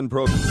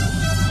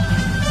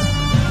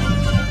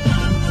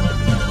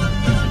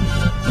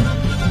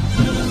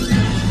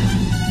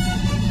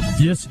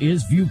This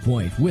is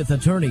Viewpoint with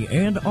attorney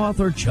and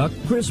author Chuck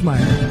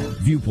Crismier.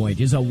 Viewpoint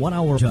is a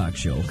 1-hour talk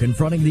show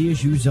confronting the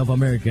issues of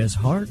America's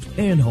heart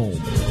and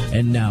home.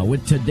 And now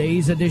with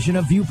today's edition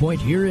of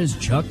Viewpoint, here is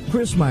Chuck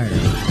Crismier.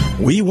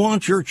 We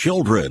want your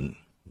children.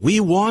 We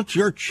want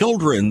your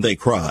children, they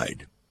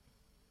cried.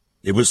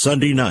 It was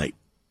Sunday night,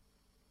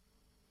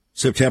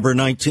 September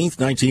 19th,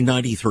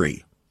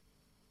 1993.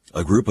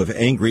 A group of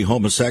angry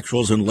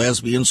homosexuals and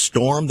lesbians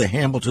stormed the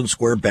Hamilton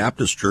Square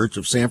Baptist Church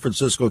of San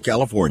Francisco,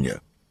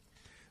 California.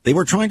 They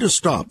were trying to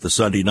stop the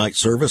Sunday night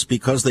service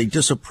because they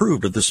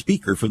disapproved of the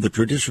speaker from the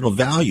Traditional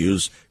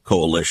Values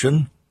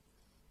Coalition,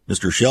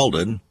 Mr.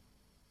 Sheldon.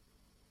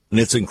 And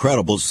it's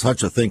incredible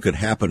such a thing could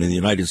happen in the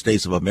United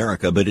States of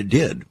America, but it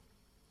did.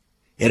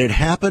 And it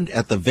happened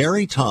at the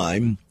very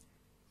time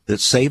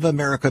that Save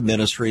America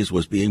Ministries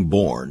was being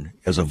born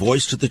as a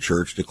voice to the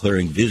church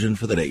declaring vision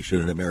for the nation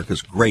in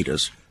America's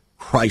greatest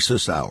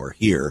crisis hour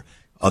here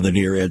on the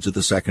near edge of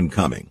the second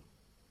coming.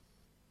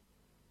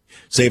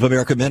 Save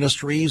America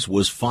Ministries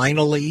was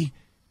finally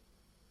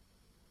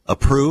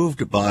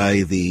approved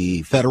by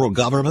the federal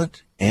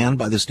government and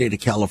by the state of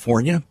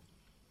California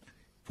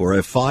for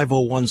a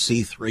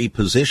 501c3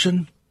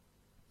 position,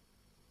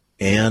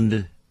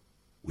 and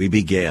we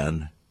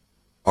began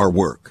our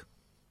work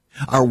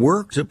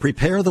to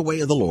prepare the way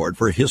of the Lord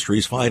for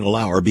history's final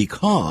hour,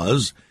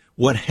 because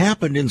what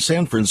happened in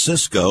San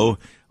Francisco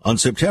on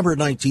September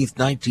 19th,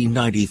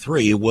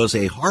 1993 was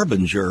a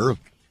harbinger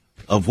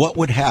of what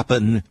would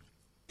happen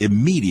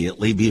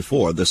immediately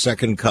before the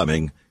second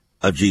coming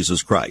of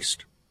Jesus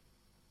Christ.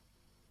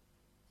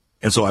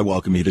 And so I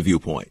welcome you to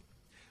Viewpoint.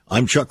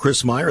 I'm Chuck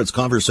Crismier. It's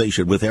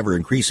conversation with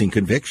ever-increasing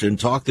conviction,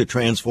 talk that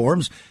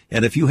transforms.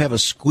 And if you have a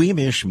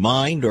squeamish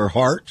mind or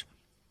heart,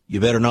 you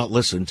better not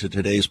listen to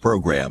today's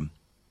program.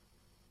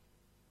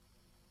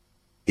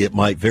 It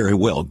might very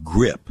well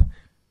grip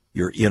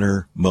your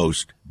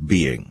innermost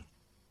being.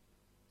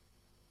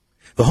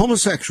 The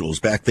homosexuals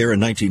back there in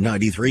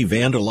 1993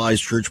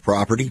 vandalized church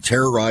property,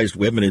 terrorized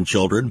women and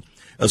children,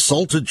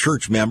 assaulted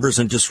church members,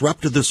 and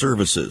disrupted the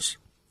services.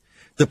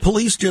 The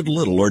police did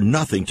little or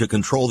nothing to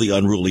control the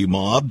unruly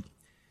mob.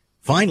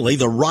 Finally,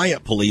 the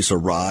riot police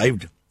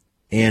arrived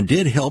and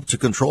did help to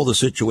control the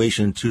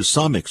situation to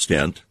some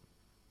extent.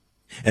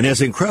 And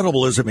as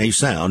incredible as it may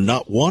sound,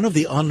 not one of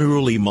the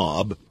unruly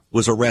mob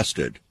was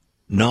arrested.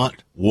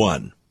 Not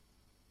one.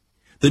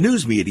 The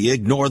news media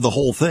ignored the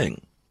whole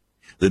thing.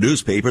 The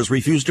newspapers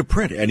refused to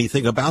print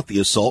anything about the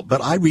assault,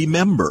 but I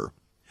remember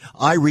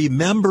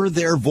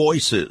their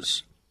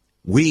voices.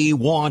 We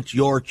want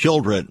your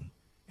children.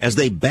 As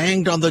they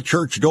banged on the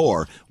church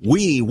door,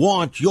 we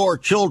want your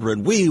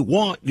children. We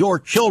want your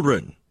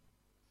children.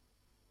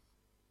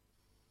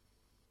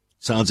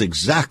 Sounds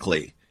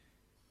exactly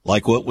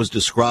like what was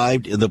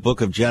described in the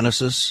book of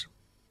Genesis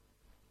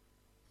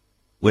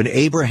when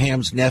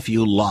Abraham's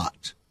nephew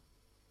Lot,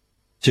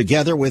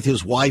 together with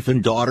his wife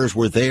and daughters,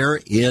 were there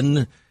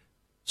in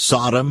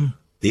Sodom,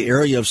 the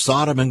area of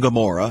Sodom and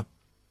Gomorrah,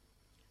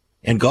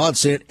 and God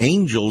sent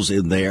angels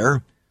in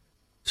there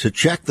to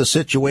check the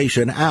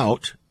situation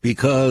out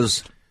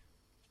because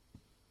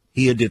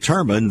he had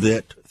determined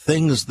that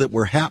things that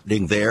were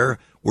happening there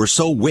were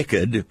so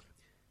wicked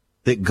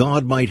that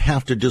God might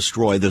have to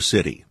destroy the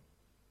city.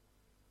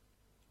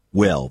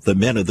 Well, the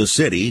men of the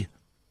city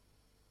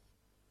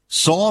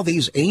saw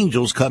these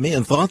angels come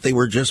in, thought they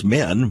were just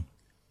men,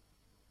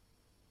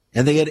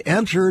 and they had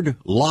entered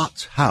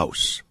Lot's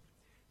house.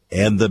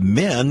 And the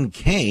men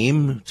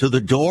came to the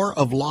door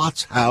of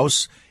Lot's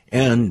house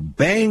and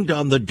banged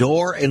on the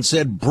door and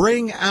said,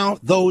 "Bring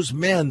out those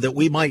men that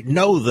we might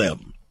know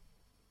them.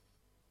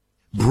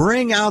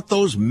 Bring out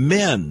those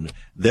men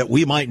that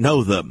we might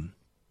know them."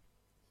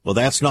 Well,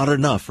 that's not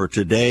enough for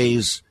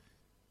today's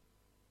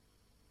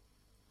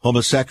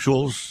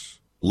homosexuals,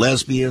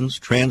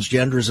 lesbians,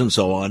 transgenders, and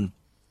so on.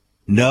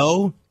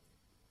 No,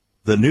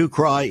 the new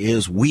cry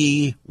is,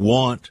 we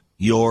want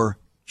your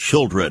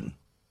children.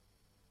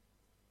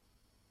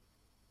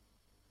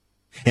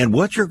 And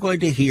what you're going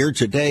to hear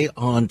today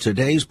on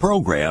today's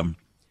program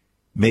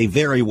may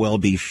very well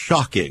be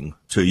shocking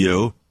to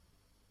you.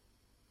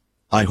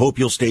 I hope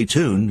you'll stay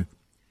tuned,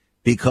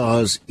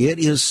 because it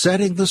is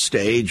setting the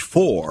stage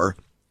for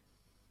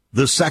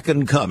the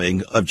second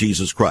coming of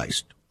Jesus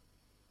Christ.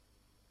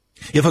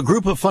 If a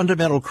group of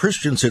fundamental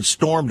Christians had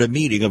stormed a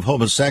meeting of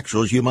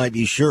homosexuals, you might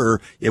be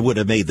sure it would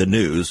have made the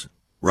news,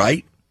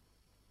 right?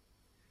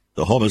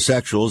 The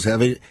homosexuals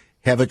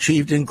have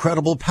achieved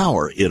incredible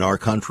power in our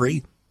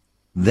country.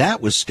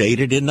 That was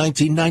stated in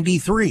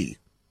 1993.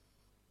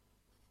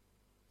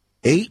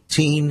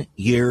 18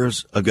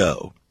 years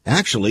ago.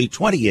 Actually,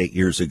 28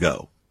 years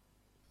ago.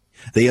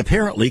 They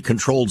apparently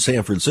controlled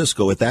San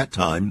Francisco at that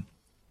time.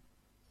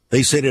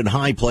 They sit in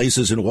high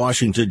places in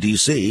Washington,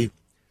 D.C.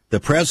 The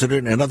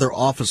president and other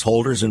office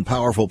holders in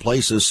powerful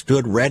places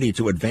stood ready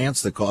to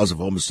advance the cause of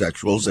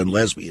homosexuals and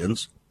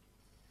lesbians.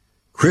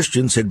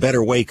 Christians had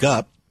better wake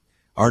up.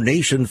 our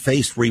nation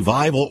faced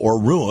revival or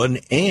ruin,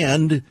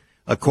 and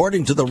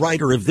according to the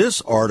writer of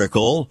this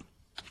article,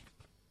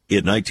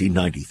 in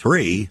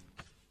 1993,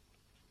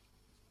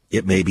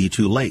 it may be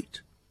too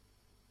late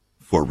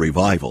for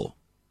revival.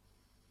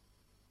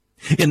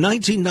 In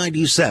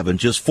 1997,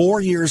 just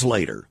 4 years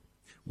later,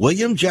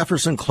 William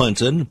Jefferson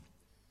Clinton,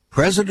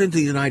 President of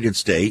the United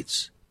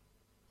States,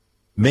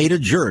 made a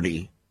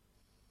journey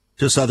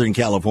to Southern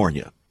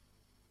California.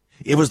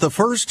 It was the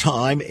first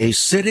time a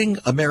sitting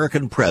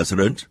American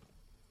president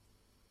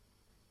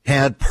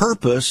had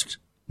purposed,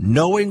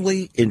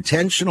 knowingly,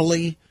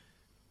 intentionally,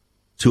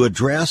 to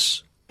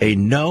address a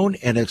known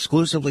and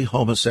exclusively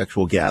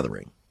homosexual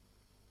gathering.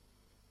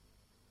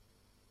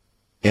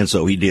 And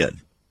so he did.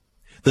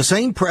 The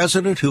same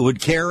president who would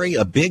carry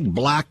a big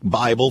black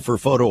Bible for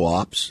photo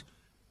ops,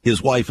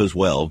 his wife as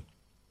well.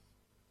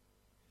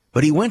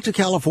 But he went to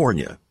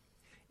California,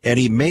 and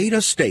he made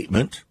a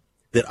statement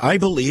that I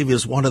believe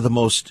is one of the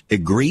most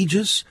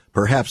egregious,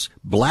 perhaps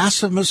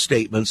blasphemous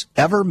statements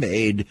ever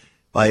made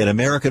by an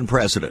American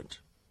president.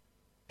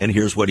 And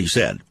here's what he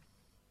said.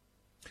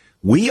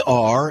 We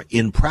are,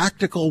 in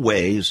practical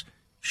ways,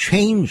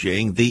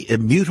 changing the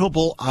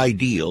immutable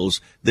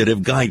ideals that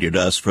have guided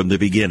us from the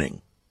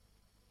beginning.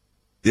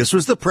 This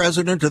was the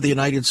President of the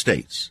United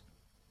States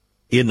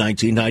in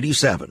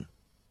 1997,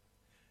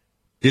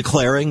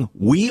 declaring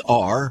we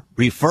are,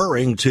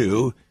 referring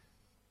to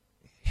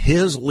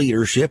his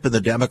leadership in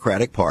the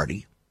Democratic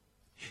Party,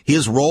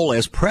 his role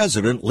as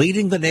president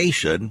leading the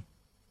nation,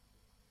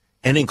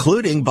 and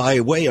including, by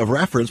way of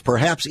reference,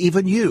 perhaps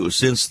even you,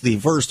 since the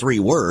first three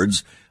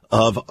words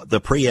of the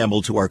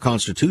preamble to our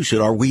Constitution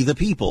are we the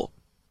people.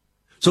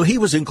 So he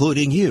was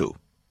including you.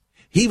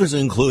 He was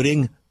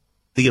including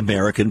the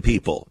American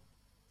people,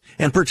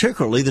 and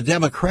particularly the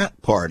Democrat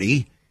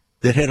Party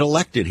that had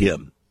elected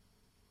him.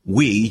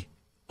 We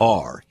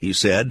are, he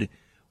said,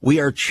 we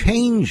are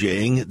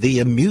changing the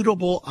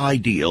immutable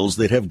ideals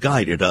that have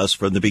guided us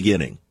from the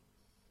beginning.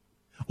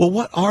 Well,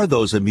 what are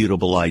those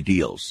immutable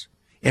ideals?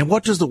 And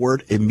what does the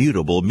word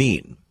immutable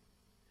mean?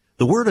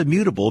 The word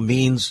immutable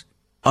means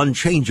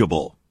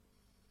unchangeable.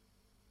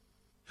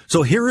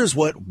 So here is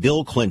what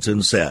Bill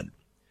Clinton said.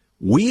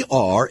 We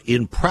are,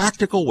 in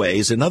practical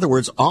ways, in other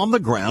words, on the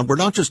ground, we're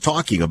not just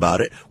talking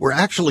about it, we're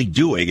actually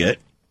doing it.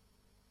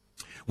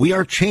 We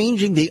are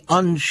changing the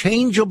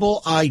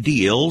unchangeable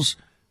ideals,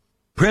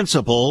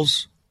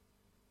 principles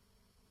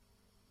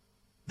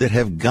that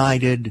have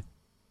guided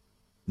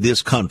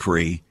this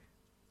country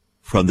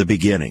from the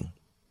beginning.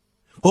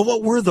 Well,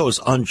 what were those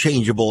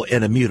unchangeable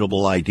and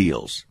immutable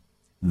ideals?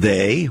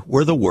 They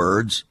were the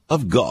words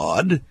of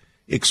God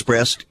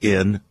expressed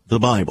in the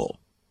Bible.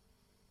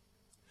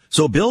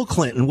 So Bill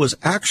Clinton was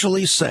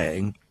actually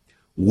saying,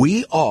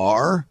 we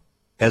are,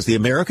 as the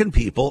American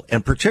people,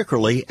 and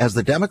particularly as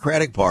the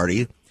Democratic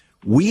Party,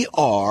 we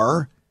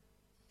are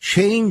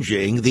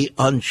changing the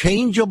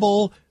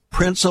unchangeable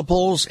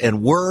principles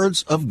and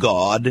words of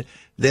God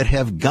that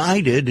have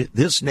guided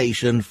this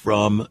nation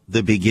from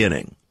the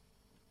beginning.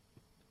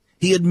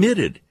 He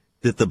admitted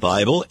that the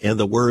Bible and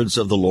the words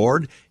of the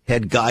Lord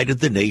had guided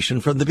the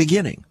nation from the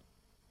beginning.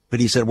 But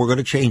he said, we're going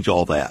to change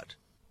all that.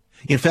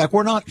 In fact,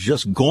 we're not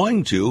just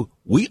going to,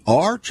 we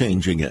are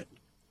changing it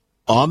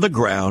on the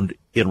ground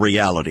in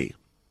reality.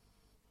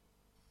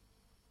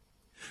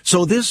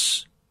 So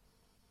this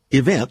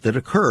event that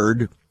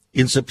occurred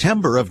in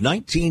September of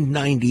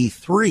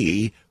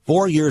 1993,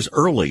 4 years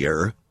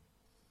earlier,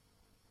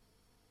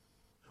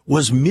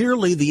 was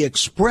merely the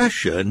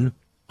expression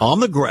on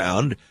the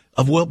ground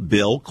of what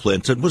Bill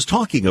Clinton was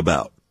talking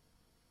about.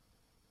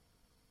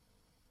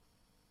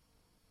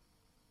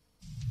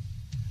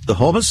 The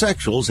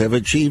homosexuals have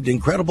achieved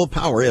incredible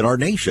power in our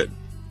nation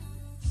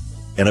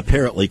and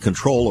apparently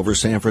control over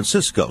San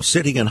Francisco,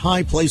 sitting in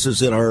high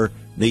places in our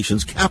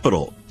nation's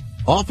capital,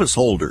 office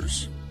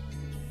holders.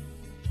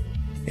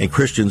 And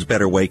Christians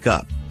better wake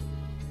up.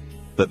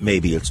 But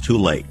maybe it's too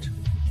late.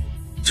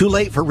 Too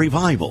late for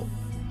revival.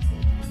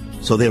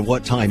 So then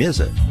what time is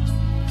it?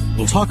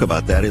 We'll talk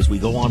about that as we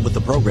go on with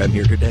the program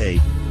here today,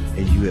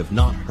 and you have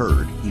not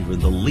heard even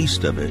the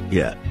least of it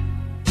yet.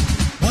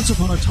 Once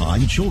upon a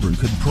time, children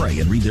could pray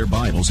and read their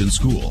Bibles in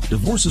school.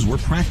 Divorces were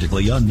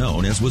practically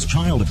unknown, as was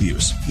child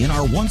abuse. In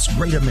our once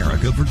great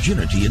America,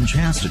 virginity and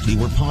chastity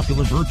were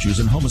popular virtues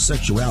and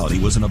homosexuality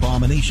was an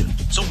abomination.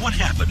 So what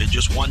happened in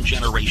just one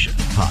generation?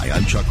 Hi,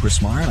 I'm Chuck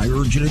Chrismeyer, and I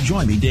urge you to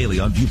join me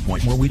daily on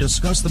Viewpoint, where we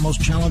discuss the most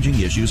challenging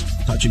issues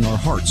touching our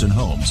hearts and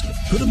homes.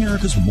 Could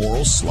America's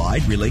moral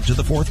slide relate to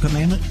the fourth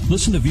commandment?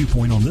 Listen to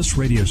Viewpoint on this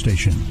radio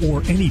station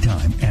or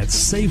anytime at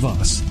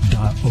saveus.org.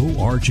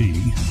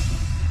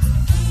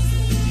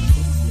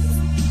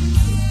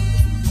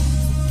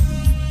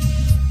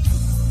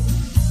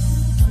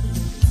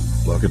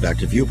 Welcome back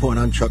to Viewpoint.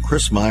 I'm Chuck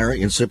Chrismeyer.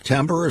 In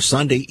September, a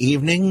Sunday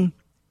evening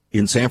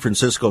in San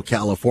Francisco,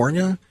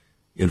 California,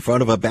 in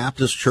front of a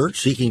Baptist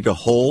church seeking to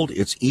hold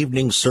its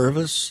evening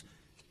service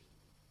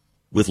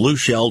with Lou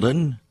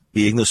Sheldon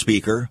being the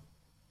speaker.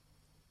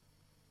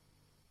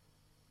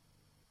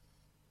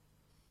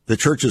 The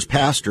church's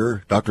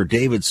pastor, Dr.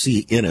 David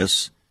C.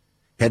 Innes,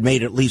 had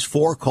made at least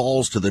 4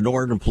 calls to the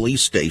Northern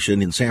Police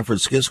Station in San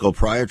Francisco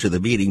prior to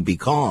the meeting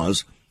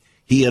because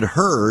he had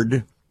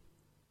heard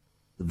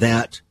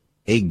that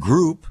a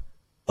group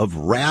of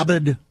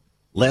rabid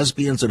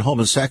lesbians and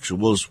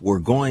homosexuals were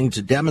going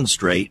to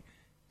demonstrate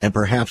and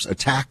perhaps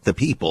attack the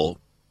people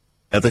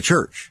at the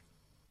church.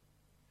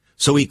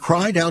 So he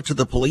cried out to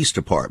the police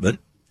department.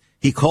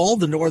 He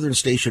called the Northern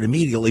Station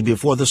immediately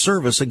before the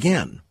service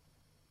again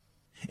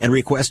and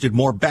requested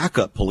more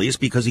backup police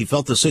because he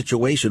felt the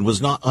situation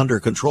was not under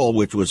control,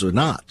 which was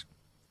not.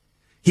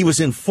 He was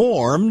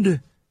informed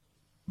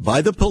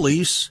by the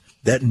police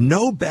that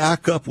no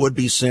backup would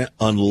be sent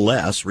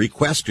unless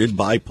requested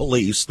by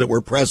police that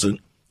were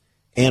present.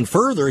 And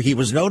further, he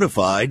was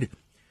notified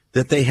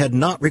that they had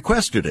not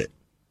requested it.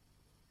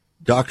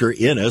 Dr.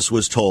 Innes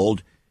was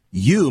told,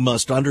 "You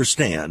must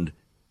understand,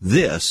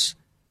 this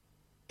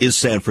is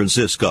San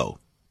Francisco."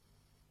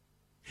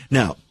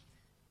 Now,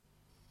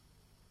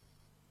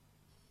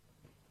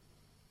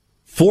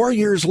 4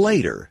 years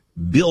later,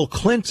 Bill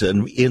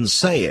Clinton, in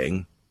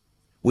saying,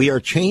 "We are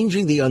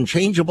changing the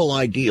unchangeable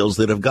ideals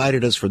that have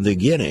guided us from the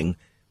beginning,"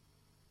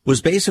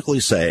 was basically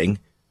saying,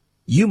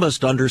 you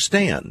must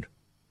understand,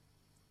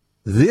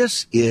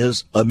 this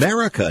is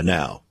America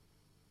now.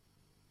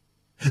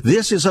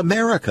 This is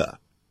America.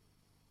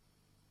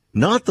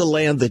 Not the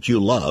land that you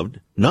loved,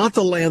 not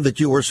the land that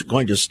you were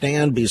going to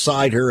stand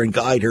beside her and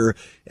guide her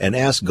and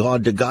ask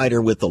God to guide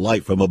her with the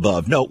light from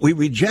above. No, we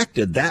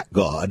rejected that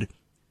God.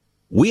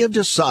 We have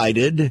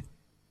decided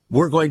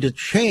we're going to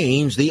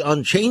change the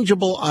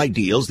unchangeable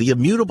ideals, the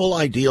immutable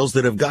ideals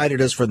that have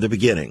guided us from the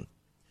beginning.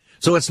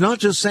 So it's not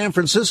just San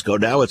Francisco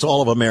now, it's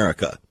all of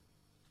America.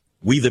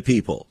 We the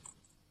people.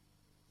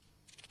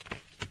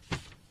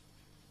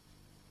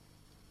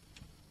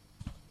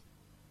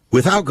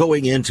 Without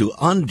going into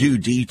undue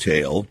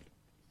detail,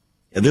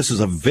 and this is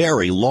a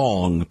very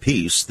long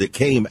piece that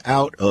came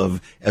out of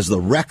as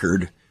the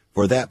record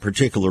for that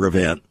particular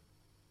event,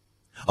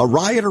 a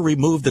rioter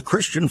removed the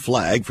Christian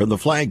flag from the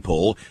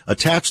flagpole,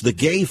 attached the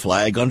gay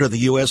flag under the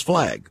U.S.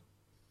 flag.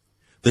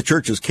 The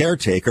church's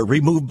caretaker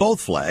removed both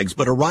flags,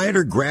 but a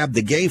rioter grabbed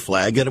the gay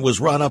flag and it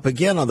was run up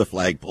again on the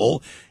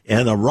flagpole,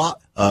 and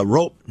a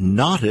rope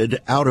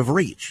knotted out of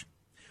reach.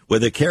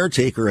 When the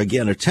caretaker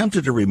again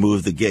attempted to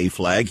remove the gay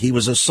flag, he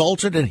was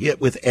assaulted and hit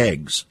with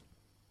eggs.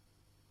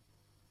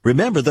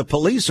 Remember, the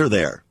police are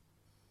there,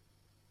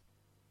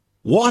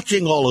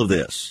 watching all of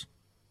this.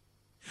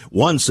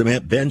 One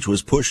cement bench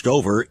was pushed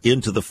over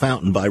into the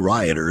fountain by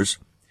rioters.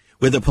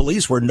 When the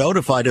police were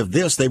notified of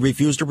this, they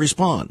refused to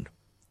respond.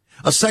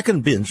 A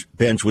second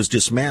bench was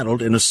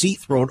dismantled and a seat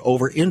thrown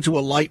over into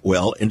a light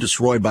well and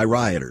destroyed by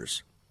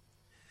rioters.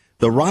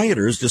 The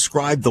rioters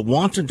described the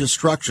wanton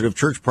destruction of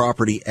church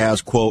property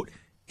as, quote,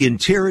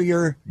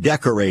 interior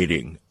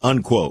decorating,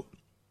 unquote.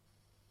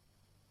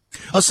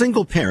 A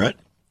single parent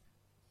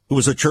who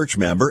was a church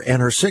member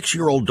and her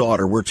 6-year-old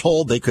daughter were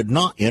told they could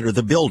not enter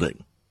the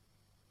building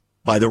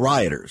by the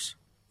rioters.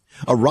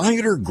 A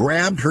rioter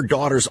grabbed her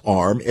daughter's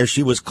arm as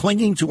she was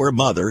clinging to her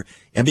mother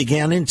and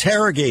began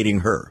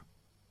interrogating her.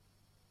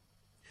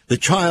 The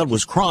child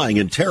was crying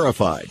and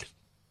terrified.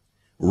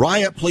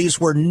 Riot police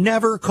were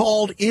never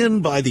called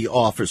in by the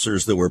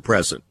officers that were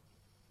present,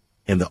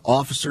 and the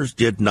officers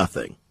did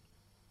nothing.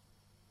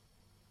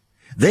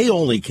 They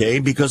only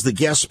came because the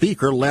guest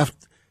speaker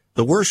left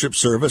the worship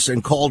service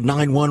and called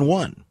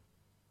 911.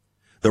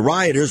 The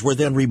rioters were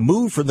then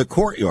removed from the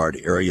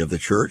courtyard area of the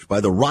church by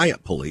the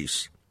riot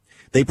police.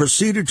 They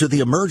proceeded to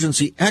the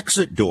emergency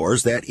exit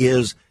doors, that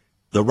is,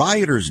 the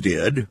rioters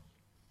did,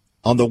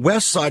 on the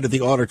west side of the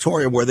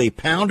auditorium, where they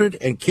pounded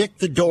and kicked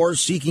the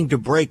doors seeking to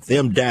break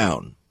them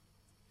down.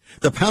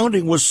 The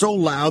pounding was so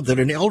loud that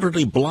an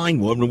elderly blind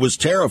woman was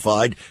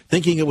terrified,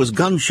 thinking it was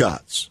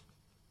gunshots.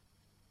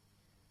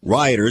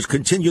 Rioters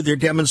continued their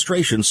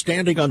demonstration,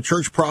 standing on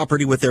church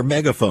property with their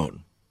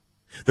megaphone.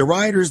 The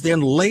rioters then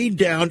laid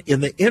down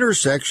in the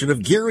intersection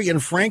of Geary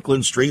and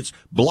Franklin Streets,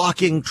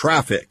 blocking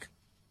traffic.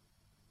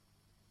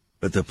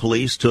 But the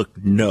police took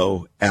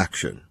no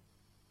action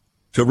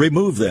to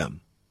remove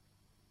them.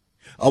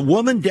 A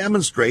woman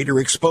demonstrator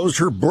exposed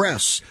her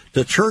breasts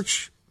to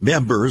church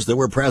members that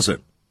were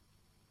present.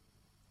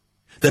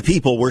 The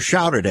people were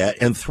shouted at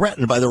and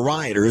threatened by the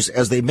rioters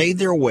as they made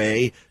their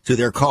way to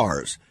their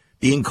cars,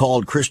 being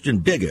called Christian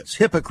bigots,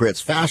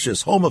 hypocrites,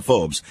 fascists,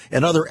 homophobes,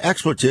 and other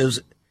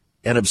expletives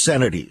and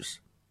obscenities.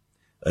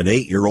 An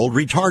 8-year-old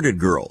retarded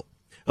girl,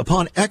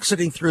 upon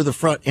exiting through the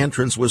front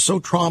entrance, was so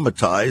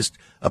traumatized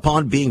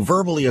upon being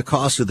verbally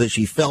accosted that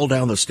she fell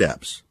down the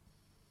steps.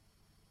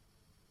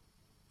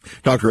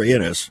 Dr.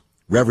 Innes,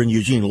 Reverend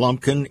Eugene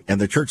Lumpkin,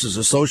 and the church's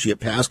associate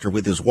pastor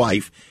with his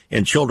wife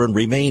and children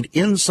remained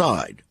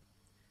inside.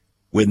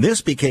 When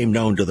this became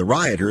known to the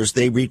rioters,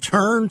 they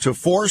returned to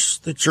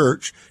the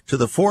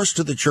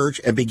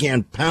church and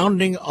began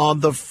pounding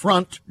on the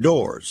front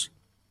doors.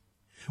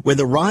 When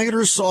the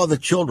rioters saw the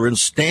children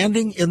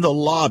standing in the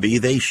lobby,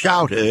 they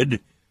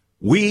shouted,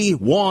 "We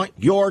want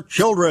your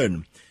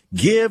children.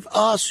 Give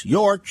us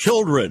your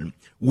children.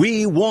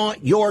 We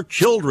want your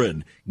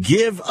children.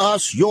 Give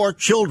us your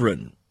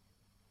children."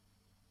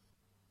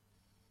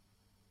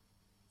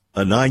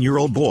 A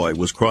 9-year-old boy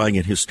was crying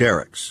in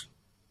hysterics.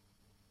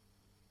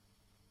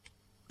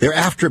 "They're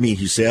after me,"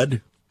 he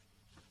said.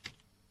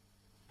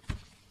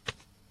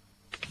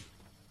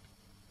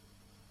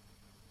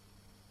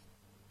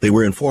 They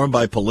were informed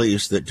by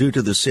police that due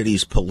to the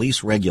city's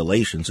police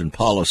regulations and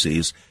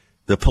policies,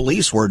 the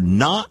police were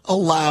not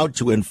allowed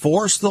to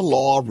enforce the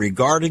law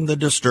regarding the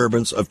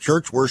disturbance of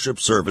church worship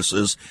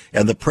services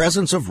and the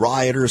presence of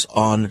rioters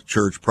on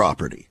church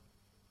property.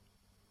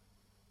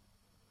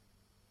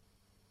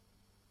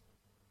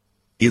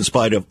 In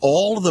spite of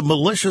all of the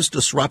malicious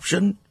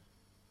disruption,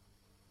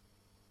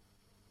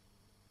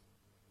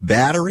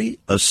 battery,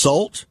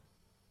 assault,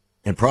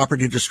 and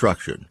property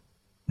destruction,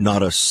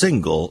 not a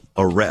single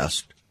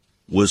arrest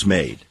was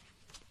made.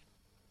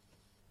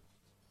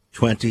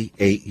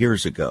 28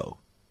 years ago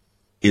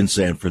in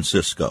San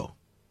Francisco.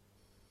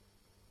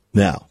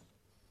 Now,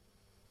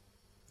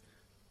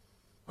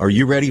 are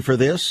you ready for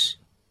this?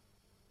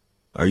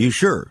 Are you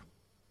sure?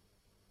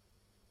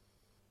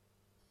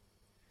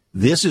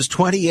 This is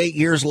 28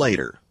 years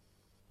later.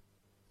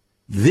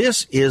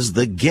 This is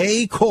the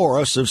gay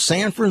chorus of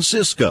San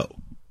Francisco.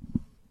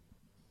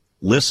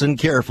 Listen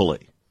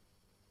carefully.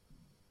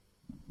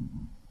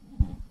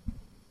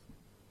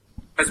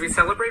 As we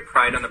celebrate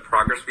Pride and the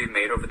progress we've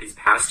made over these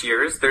past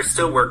years, there's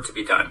still work to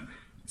be done.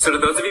 So to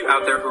those of you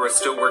out there who are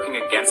still working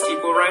against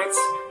equal rights,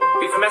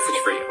 we have a message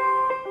for you.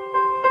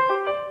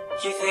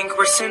 You think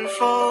we're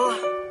sinful?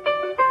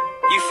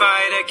 You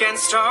fight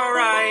against our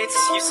rights.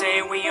 You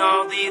say we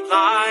all lead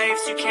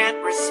lives you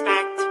can't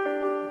respect.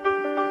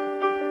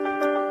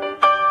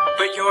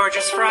 But you're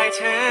just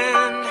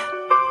frightened.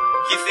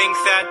 You think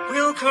that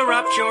we'll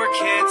corrupt your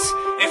kids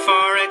if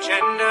our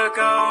agenda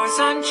goes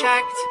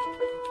unchecked.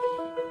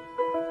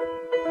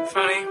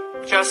 Funny,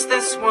 just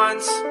this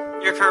once,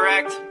 you're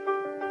correct.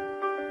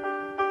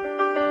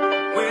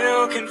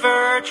 We'll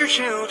convert your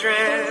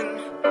children.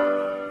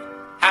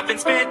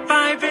 Happens bit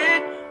by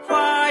bit,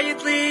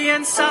 quietly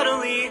and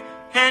subtly,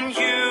 and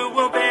you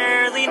will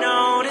barely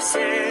notice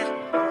it.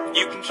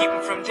 You can keep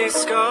him from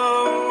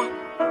disco,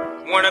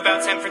 warn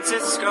about San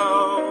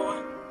Francisco,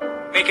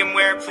 make him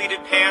wear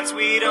pleated pants,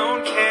 we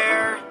don't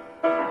care.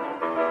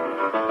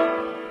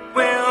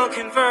 We'll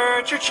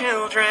convert your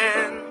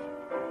children.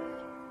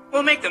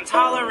 We'll make them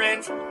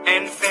tolerant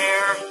and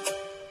fair.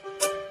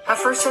 At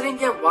first I didn't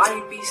get why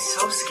you'd be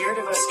so scared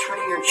of us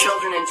turning your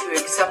children into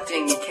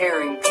accepting,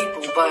 caring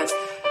people, but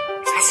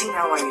I see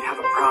now why you'd have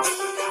a problem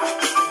with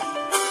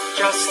that.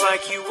 Just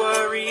like you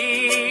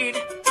worried,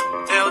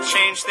 they'll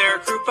change their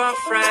group of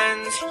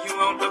friends. You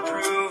won't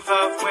approve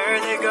of where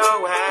they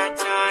go at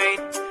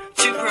night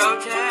to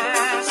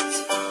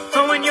protest.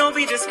 Oh, and you'll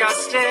be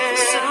disgusted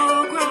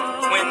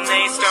when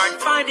they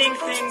start finding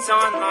things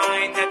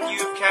online that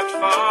you've kept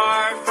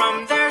far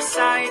from their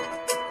sight,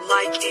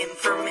 like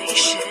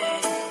information.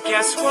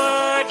 Guess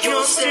what?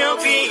 You'll still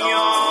be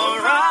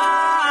alright.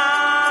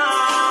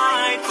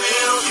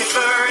 We'll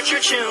convert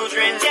your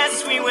children,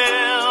 yes we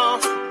will.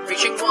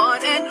 Reaching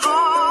one and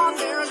all,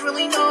 there's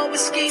really no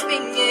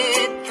escaping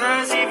it.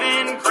 'Cause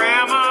even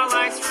grandma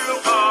likes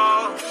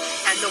RuPaul.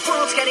 And the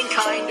world's getting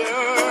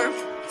kinder.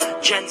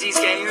 Gen Z's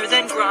gayer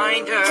than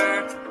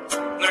Grindr.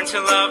 Learn to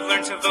love,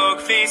 learn to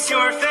vogue, face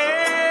your fate.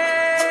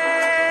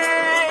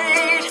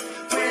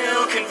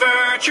 We'll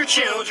convert your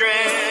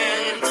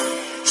children.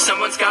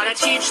 Someone's gotta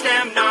teach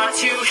them not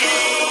to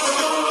hate.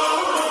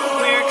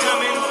 We're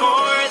coming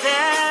for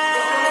them.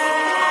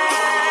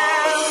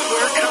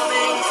 We're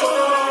coming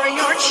for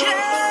your children.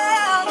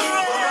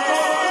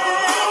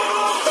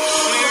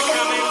 We're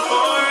coming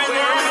for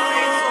them.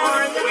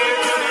 We're coming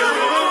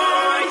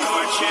for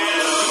your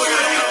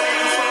children.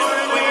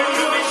 We're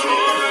coming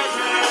for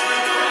them.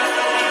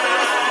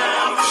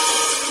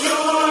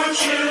 Your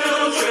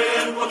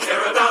children will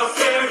care about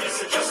fairness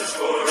and justice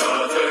for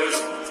others.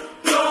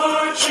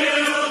 Your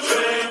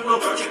children will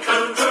work to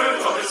convert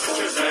all their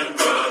sisters and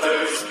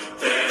brothers.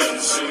 Then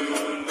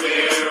soon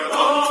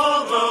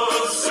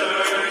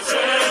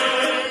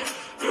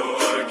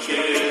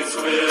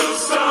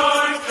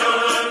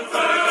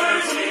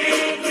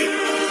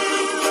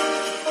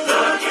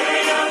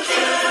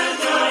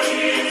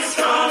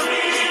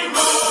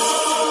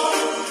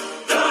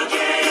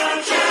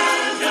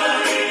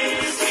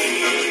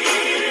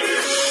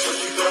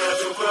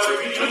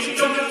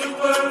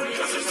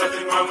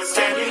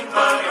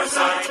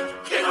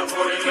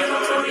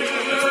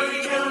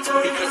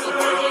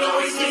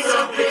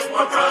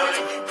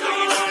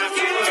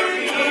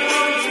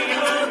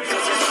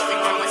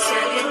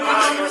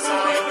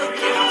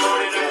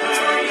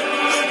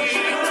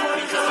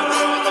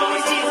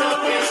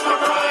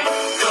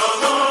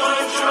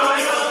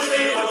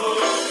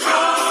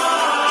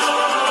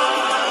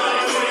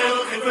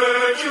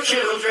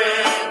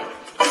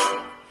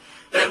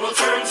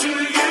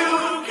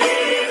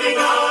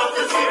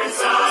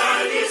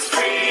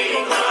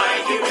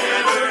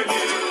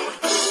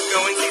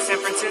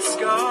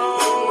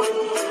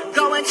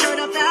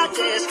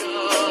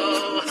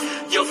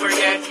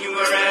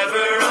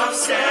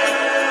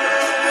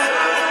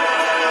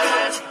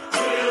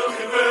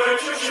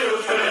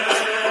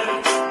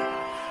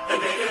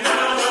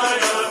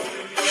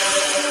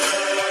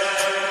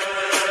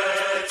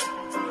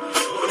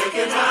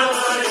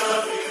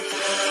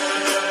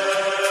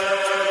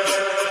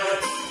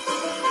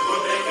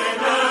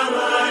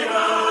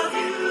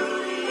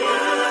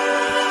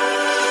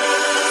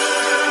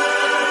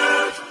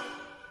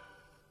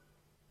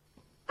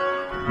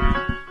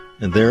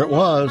And there it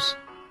was.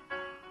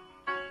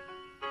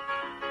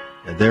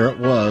 And there it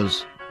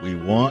was. We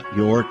want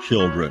your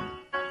children.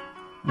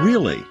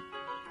 Really?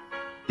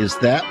 Is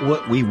that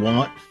what we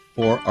want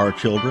for our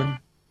children?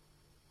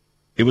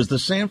 It was the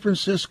San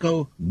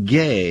Francisco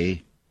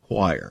Gay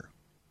Choir.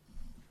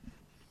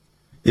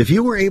 If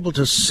you were able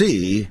to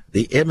see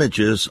the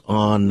images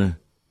on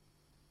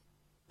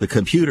the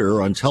computer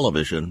or on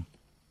television,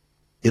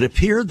 it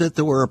appeared that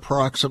there were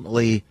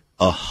approximately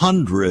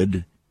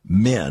 100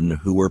 men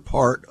who were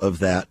part of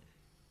that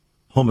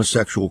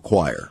homosexual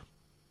choir.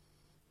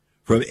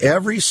 From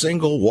every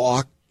single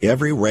walk,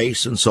 every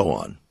race, and so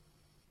on.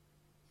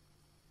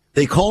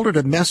 They called it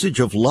a message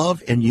of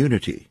love and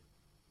unity,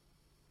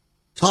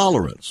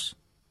 tolerance,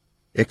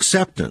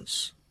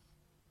 acceptance.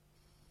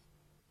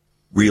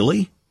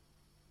 Really?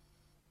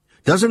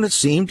 Doesn't it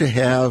seem to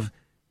have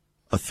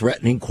a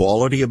threatening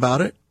quality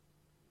about it?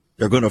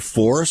 They're going to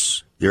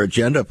force their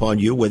agenda upon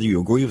you, whether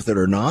you agree with it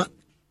or not.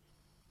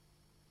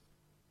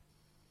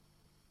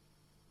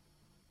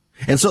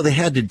 And so they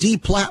had to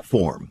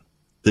deplatform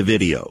the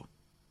video.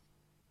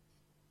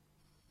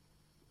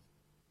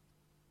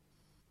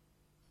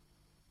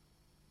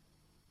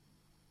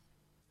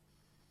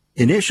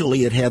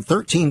 Initially, it had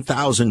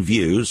 13,000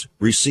 views,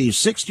 received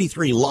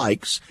 63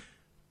 likes,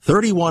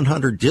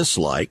 3,100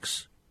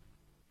 dislikes,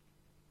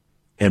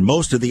 and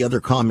most of the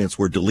other comments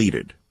were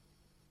deleted.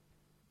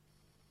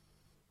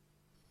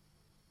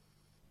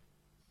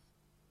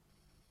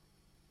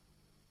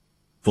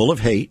 Full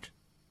of hate,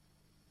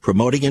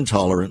 promoting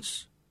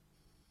intolerance.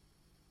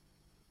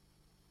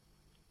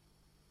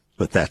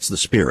 But that's the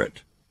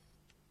spirit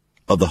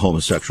of the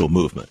homosexual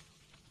movement.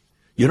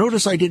 You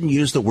notice I didn't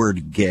use the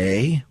word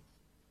gay?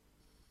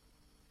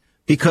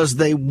 Because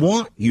they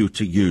want you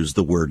to use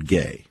the word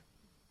gay.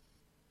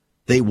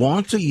 They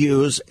want to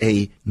use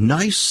a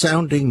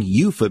nice-sounding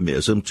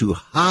euphemism to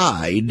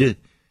hide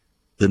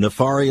the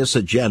nefarious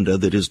agenda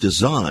that is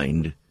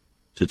designed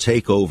to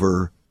take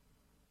over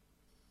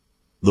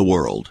the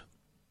world.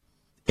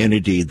 And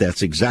indeed,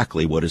 that's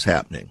exactly what is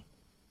happening.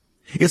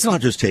 It's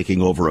not just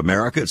taking over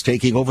America, it's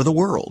taking over the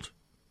world.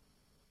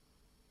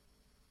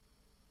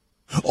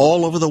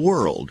 All over the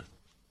world,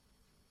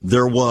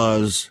 there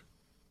was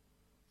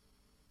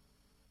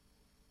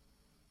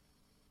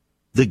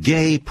the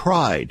gay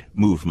pride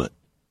movement.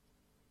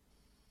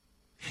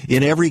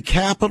 In every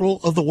capital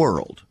of the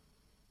world,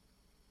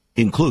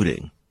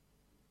 including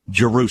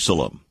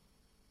Jerusalem,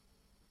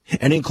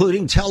 and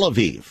including Tel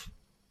Aviv.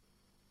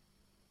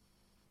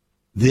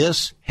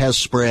 This has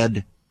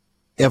spread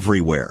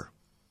everywhere.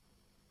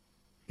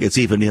 It's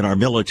even in our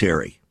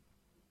military.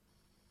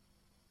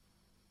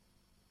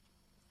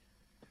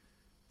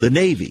 The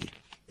Navy,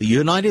 the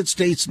United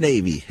States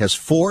Navy, has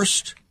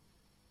forced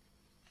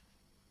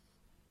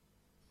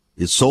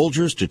its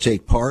soldiers to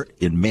take part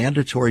in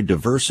mandatory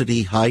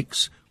diversity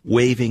hikes,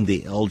 waving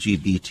the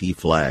LGBT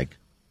flag.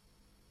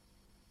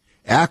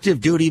 Active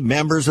duty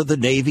members of the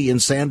Navy in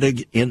San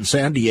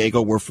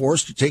Diego were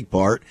forced to take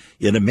part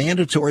in a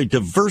mandatory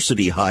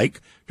diversity hike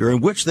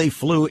during which they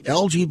flew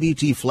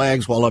LGBT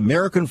flags while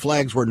American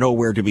flags were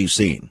nowhere to be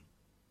seen,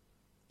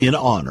 in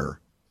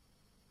honor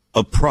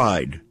of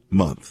Pride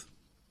Month.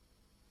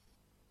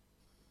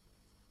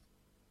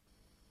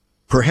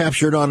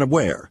 Perhaps you're not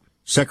aware,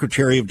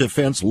 Secretary of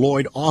Defense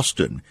Lloyd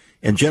Austin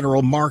and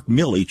General Mark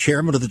Milley,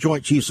 chairman of the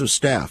Joint Chiefs of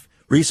Staff,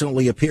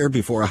 recently appeared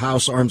before a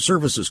House Armed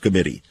Services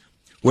Committee,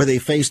 where they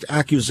faced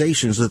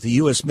accusations that the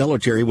U.S.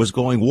 military was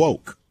going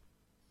woke.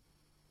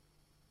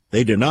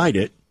 They denied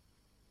it.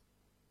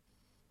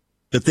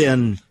 But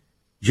then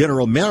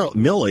General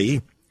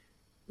Milley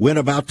went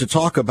about to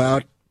talk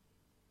about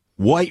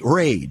white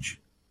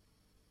rage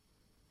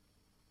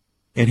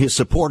and his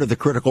support of the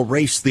critical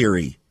race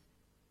theory,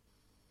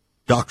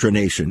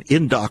 indoctrination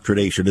in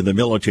the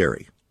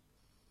military.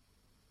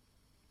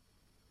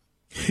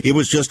 It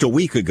was just a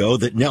week ago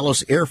that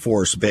Nellis Air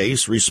Force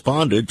Base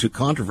responded to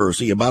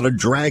controversy about a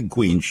drag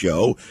queen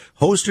show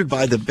hosted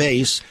by the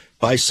base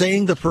by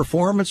saying the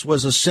performance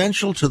was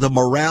essential to the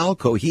morale,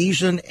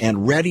 cohesion,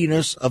 and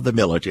readiness of the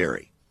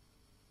military.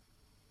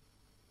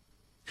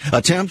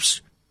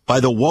 Attempts by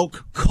the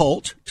woke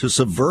cult to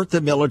subvert the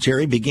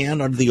military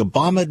began under the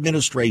Obama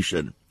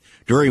administration,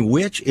 during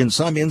which, in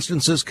some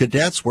instances,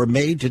 cadets were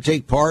made to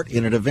take part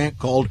in an event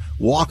called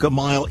Walk a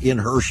Mile in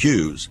Her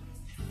Shoes,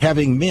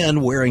 having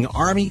men wearing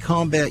Army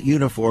combat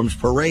uniforms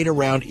parade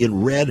around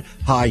in red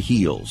high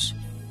heels.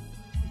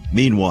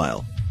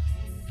 Meanwhile,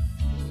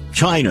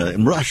 China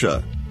and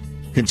Russia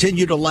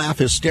continue to laugh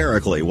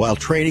hysterically while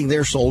training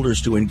their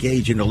soldiers to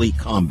engage in elite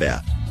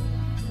combat,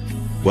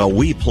 while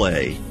we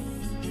play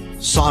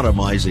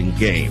sodomizing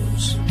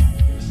games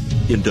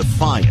in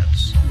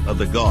defiance of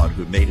the God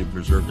who made and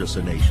preserved us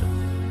a nation.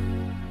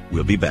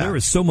 We'll be back. There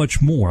is so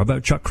much more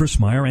about Chuck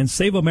Crismier and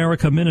Save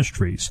America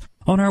Ministries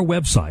on our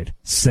website,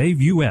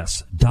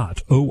 saveus.org.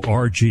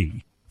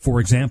 For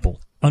example,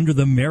 under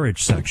the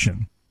marriage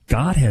section,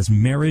 God has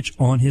marriage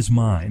on his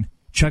mind.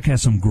 Chuck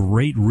has some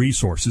great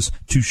resources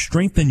to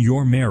strengthen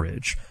your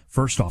marriage.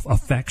 First off, a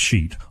fact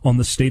sheet on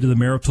the state of the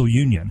marital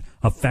union,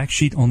 a fact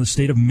sheet on the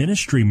state of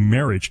ministry,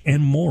 marriage,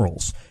 and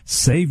morals.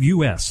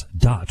 SaveUS.org.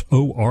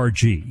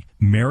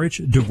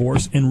 Marriage,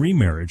 divorce, and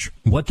remarriage.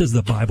 What does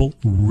the Bible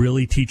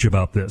really teach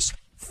about this?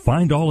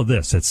 Find all of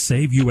this at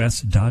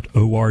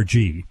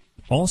SaveUS.org.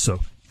 Also,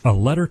 a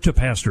letter to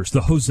pastors,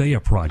 the Hosea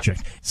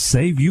Project,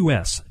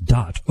 SaveUS.org,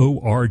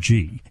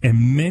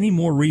 and many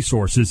more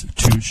resources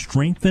to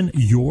strengthen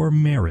your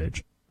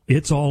marriage.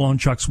 It's all on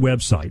Chuck's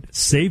website,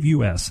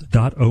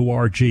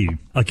 SaveUS.org.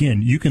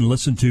 Again, you can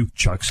listen to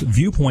Chuck's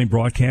Viewpoint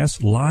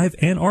broadcast live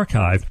and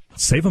archived.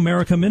 Save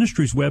America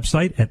Ministries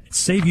website at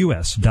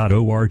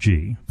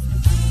SaveUS.org.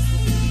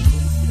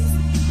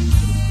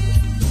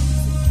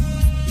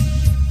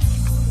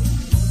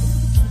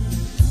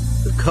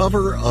 The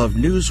cover of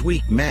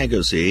Newsweek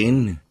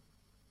magazine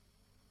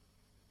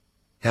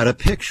had a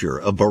picture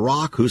of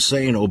Barack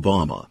Hussein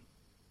Obama.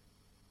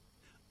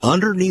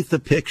 Underneath the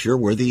picture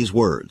were these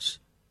words: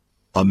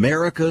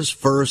 America's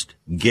first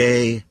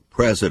gay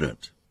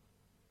president.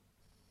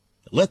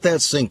 Let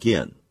that sink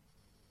in.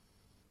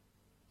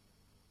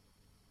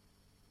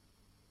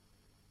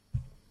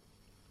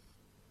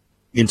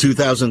 In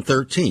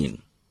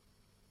 2013,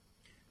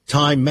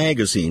 Time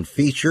magazine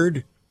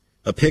featured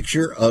a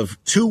picture of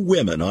two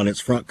women on its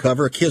front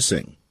cover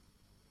kissing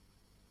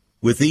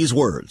with these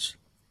words: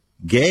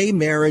 gay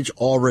marriage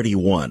already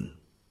won.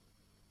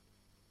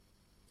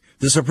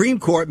 The Supreme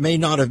Court may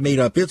not have made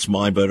up its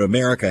mind, but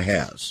America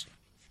has.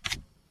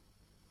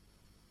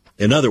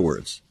 In other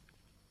words,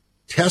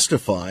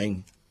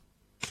 testifying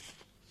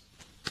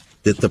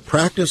that the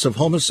practice of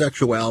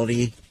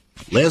homosexuality,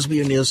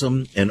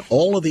 lesbianism, and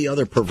all of the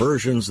other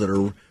perversions that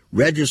are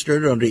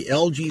registered under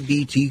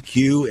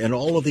LGBTQ and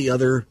all of the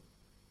other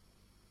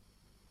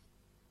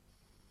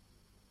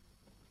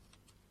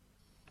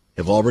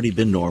have already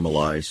been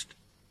normalized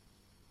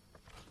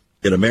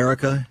in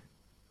America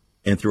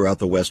and throughout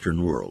the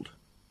Western world.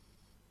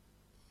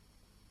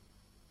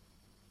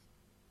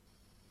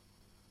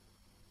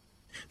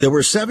 There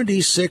were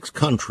 76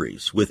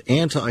 countries with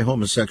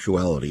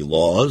anti-homosexuality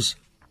laws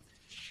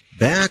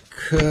back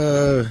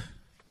a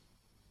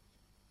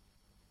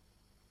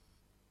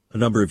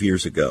number of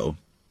years ago.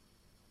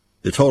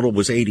 The total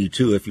was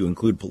 82 if you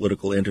include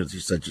political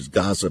entities such as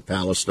Gaza,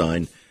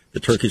 Palestine, the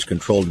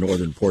Turkish-controlled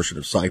northern portion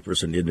of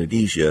Cyprus and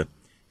Indonesia,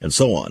 and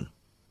so on.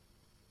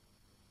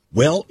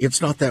 Well, it's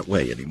not that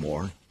way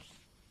anymore.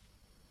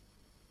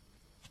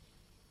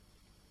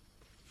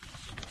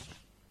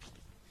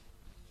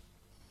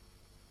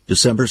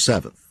 December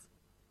 7th,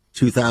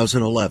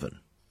 2011.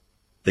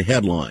 The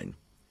headline: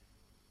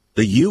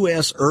 The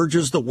U.S.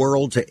 urges the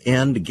world to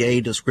end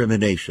gay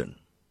discrimination.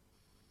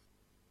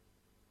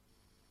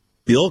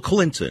 Bill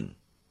Clinton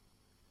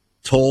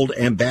told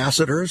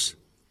ambassadors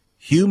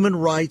human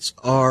rights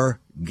are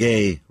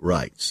gay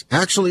rights.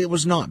 Actually, it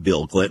was not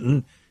Bill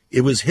Clinton.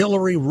 It was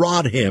Hillary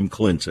Rodham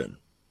Clinton.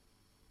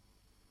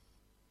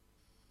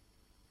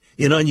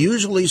 In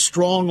unusually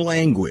strong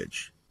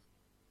language,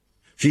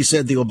 she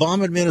said the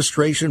Obama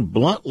administration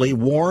bluntly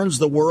warns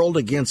the world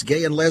against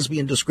gay and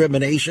lesbian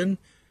discrimination,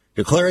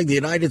 declaring the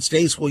United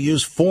States will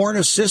use foreign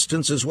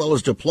assistance as well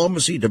as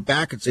diplomacy to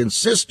back its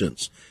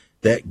insistence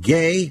that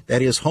gay,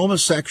 that is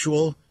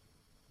homosexual,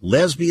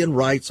 lesbian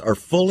rights are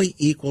fully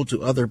equal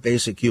to other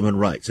basic human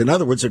rights. In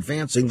other words,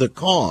 advancing the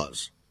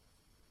cause.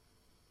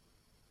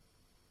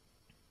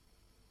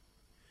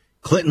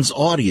 Clinton's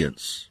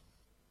audience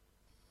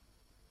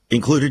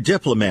included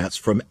diplomats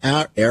from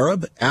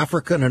Arab,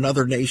 African, and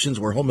other nations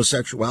where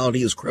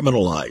homosexuality is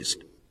criminalized.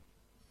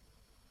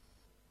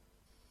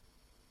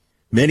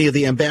 Many of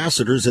the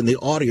ambassadors in the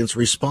audience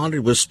responded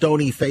with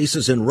stony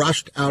faces and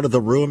rushed out of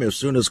the room as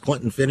soon as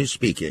Clinton finished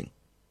speaking.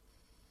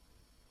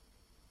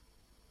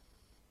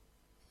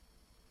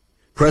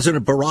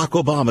 President Barack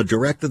Obama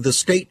directed the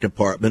State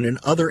Department and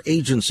other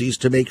agencies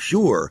to make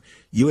sure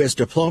U.S.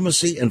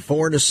 diplomacy and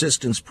foreign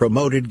assistance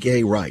promoted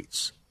gay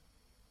rights.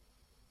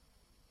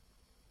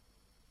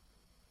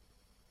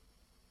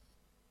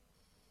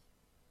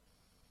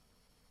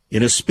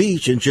 In a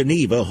speech in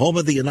Geneva, home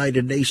of the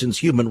United Nations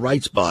human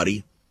rights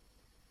body,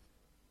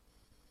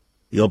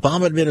 the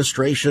Obama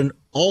administration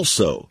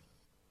also,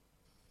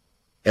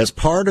 as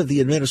part of the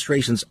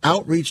administration's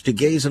outreach to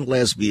gays and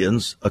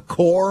lesbians, a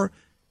core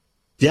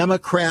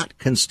Democrat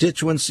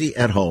constituency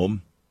at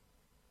home,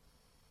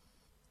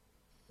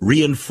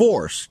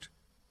 reinforced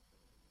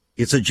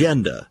its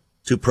agenda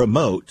to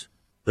promote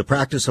the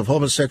practice of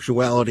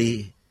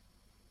homosexuality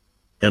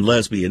and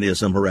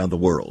lesbianism around the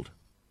world.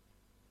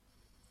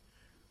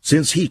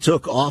 Since he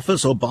took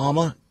office,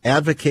 Obama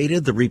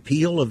advocated the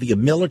repeal of the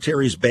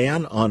military's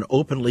ban on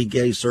openly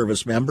gay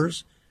service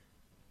members,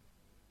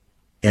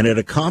 and it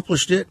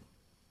accomplished it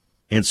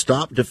and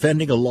stopped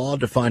defending a law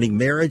defining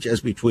marriage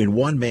as between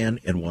one man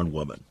and one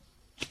woman.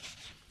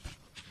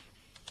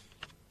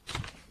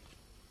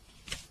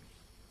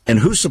 And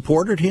who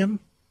supported him?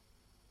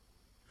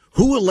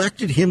 Who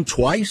elected him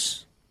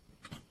twice?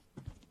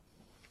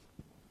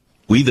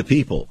 We the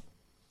people.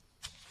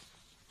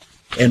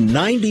 and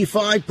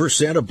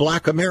 95% of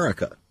black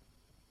America.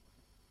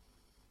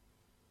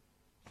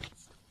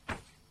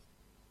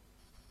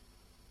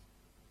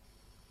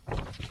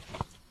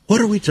 What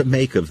are we to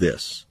make of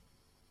this?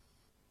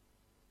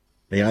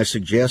 May I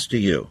suggest to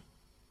you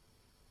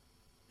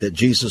that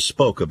Jesus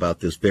spoke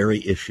about this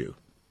very issue.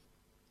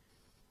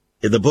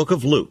 In the book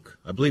of Luke,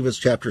 I believe it's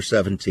chapter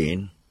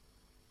 17,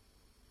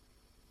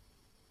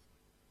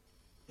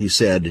 he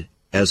said,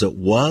 "As it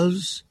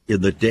was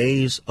in the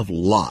days of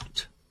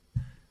Lot,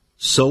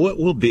 so it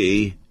will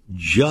be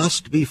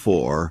just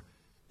before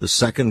the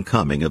second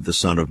coming of the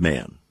Son of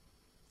Man."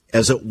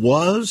 As it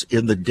was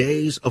in the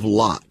days of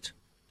Lot.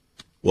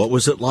 What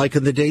was it like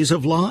in the days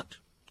of Lot?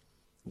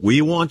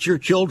 We want your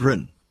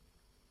children.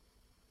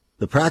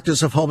 The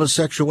practice of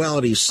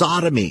homosexuality,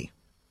 sodomy.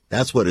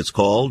 That's what it's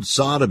called,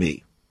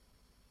 sodomy.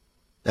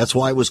 That's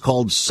why it was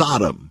called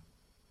Sodom.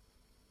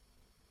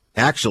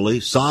 Actually,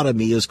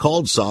 sodomy is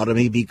called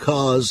sodomy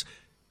because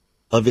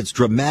of its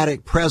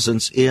dramatic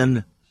presence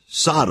in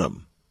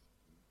Sodom.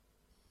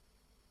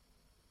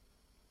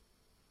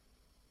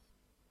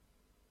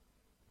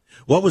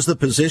 What was the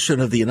position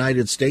of the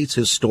United States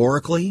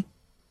historically?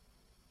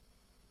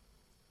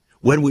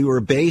 When we were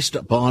based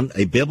upon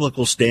a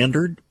biblical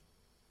standard?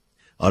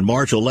 On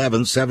March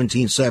 11,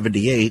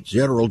 1778,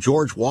 General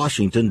George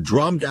Washington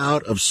drummed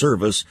out of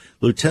service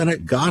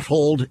Lieutenant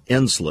Gotthold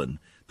Ensslin,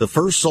 the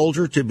first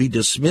soldier to be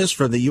dismissed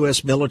from the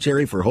U.S.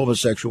 military for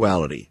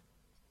homosexuality.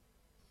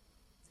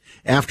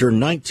 After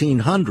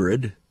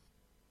 1900,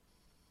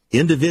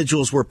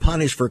 individuals were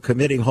punished for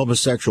committing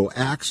homosexual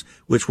acts,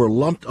 which were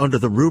lumped under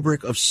the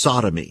rubric of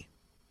sodomy.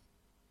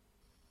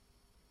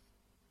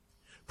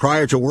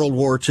 Prior to World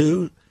War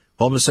II,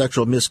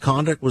 homosexual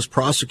misconduct was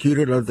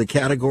prosecuted under the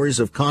categories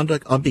of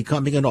conduct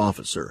unbecoming an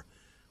officer,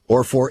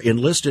 or for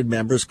enlisted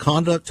members,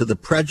 conduct to the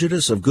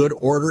prejudice of good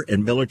order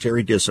and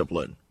military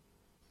discipline.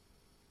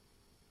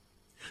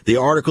 The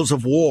Articles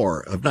of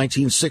War of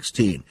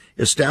 1916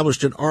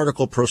 established an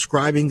article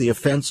proscribing the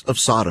offense of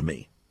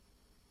sodomy.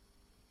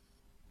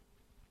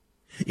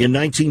 In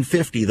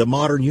 1950, the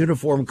modern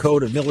Uniform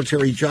Code of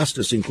Military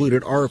Justice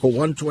included Article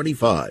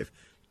 125,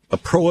 a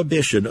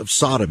prohibition of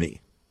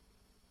sodomy.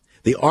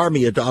 The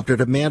Army adopted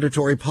a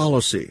mandatory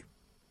policy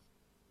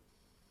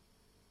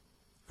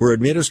for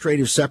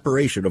administrative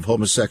separation of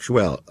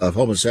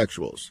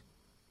homosexuals.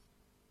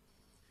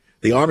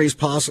 The Army's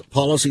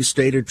policy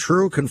stated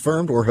true,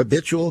 confirmed, or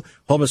habitual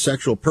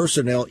homosexual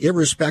personnel,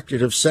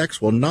 irrespective of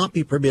sex, will not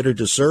be permitted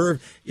to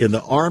serve in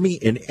the Army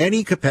in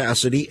any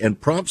capacity,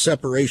 and prompt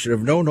separation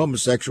of known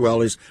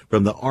homosexualities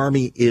from the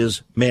Army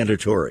is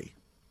mandatory.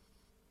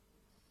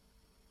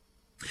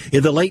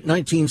 In the late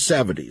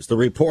 1970s, the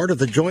report of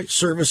the Joint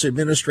Service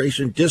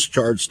Administration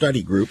Discharge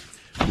Study Group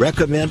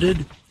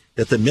recommended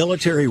that the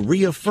military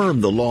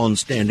reaffirm the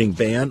long-standing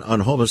ban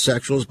on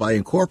homosexuals by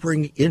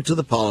incorporating into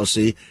the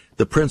policy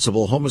the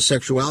principle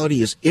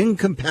homosexuality is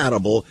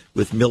incompatible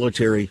with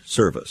military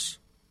service.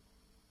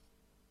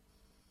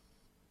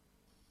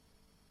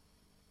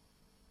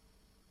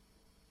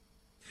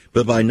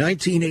 But by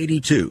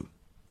 1982,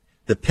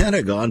 the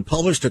Pentagon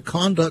published a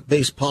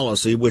conduct-based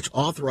policy which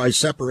authorized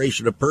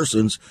separation of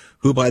persons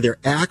who by their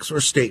acts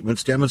or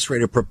statements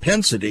demonstrate a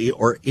propensity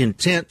or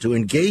intent to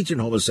engage in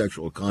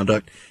homosexual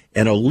conduct,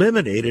 and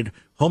eliminated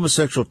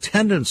homosexual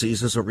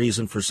tendencies as a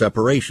reason for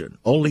separation.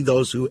 Only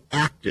those who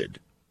acted.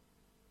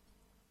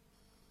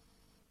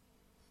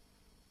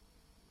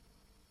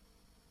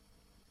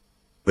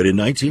 But in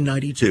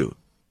 1992,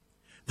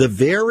 the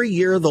very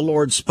year the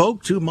Lord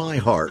spoke to my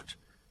heart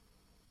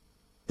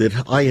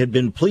that I had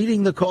been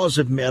pleading the cause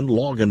of men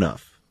long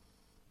enough,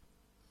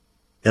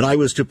 and I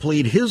was to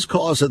plead his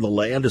cause in the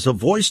land as a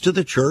voice to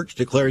the church,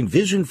 declaring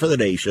vision for the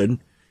nation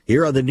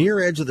here on the near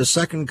edge of the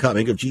second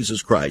coming of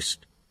Jesus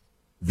Christ.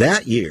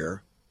 That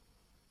year,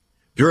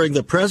 during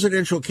the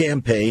presidential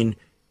campaign,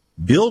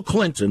 Bill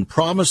Clinton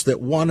promised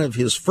that one of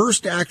his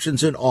first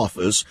actions in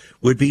office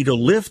would be to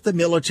lift the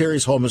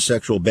military's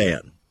homosexual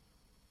ban.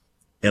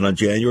 And on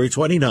January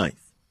 29th,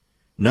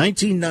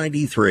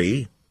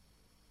 1993,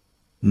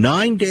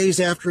 9 days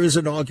after his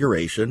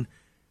inauguration,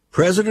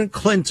 President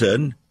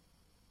Clinton,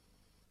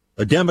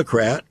 a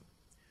Democrat,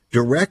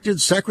 directed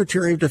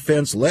Secretary of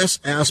Defense Les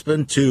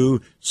Aspin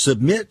to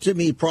submit to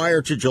me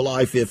prior to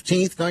July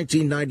 15th,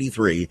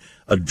 1993,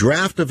 a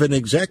draft of an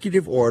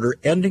executive order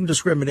ending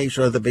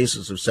discrimination on the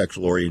basis of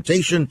sexual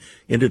orientation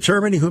in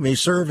determining who may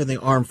serve in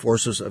the armed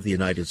forces of the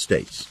United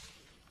States.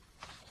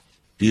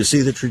 Do you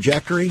see the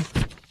trajectory?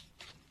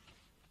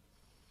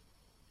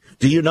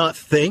 Do you not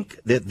think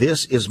that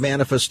this is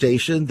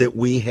manifestation that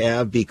we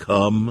have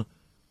become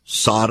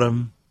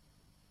Sodom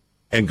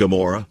and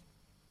Gomorrah?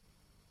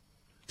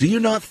 Do you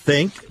not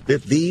think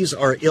that these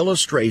are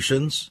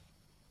illustrations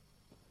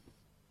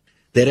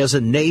that as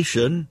a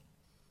nation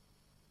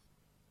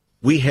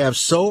we have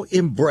so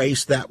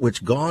embraced that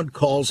which God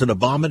calls an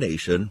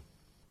abomination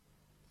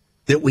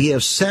that we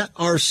have set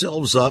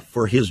ourselves up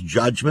for his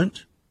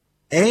judgment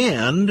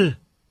and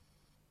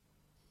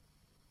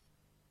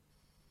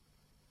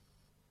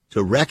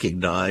to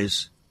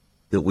recognize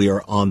that we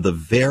are on the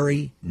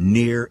very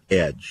near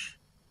edge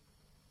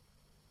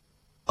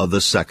of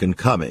the second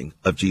coming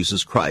of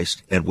Jesus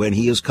Christ. And when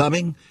he is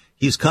coming,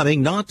 he's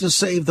coming not to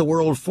save the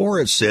world for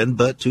its sin,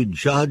 but to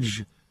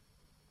judge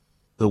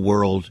the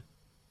world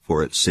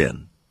for its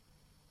sin.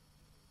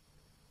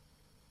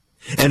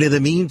 And in the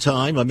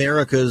meantime,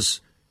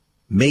 America's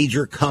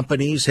major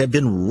companies have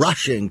been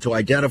rushing to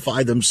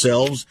identify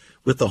themselves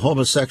with the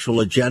homosexual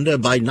agenda.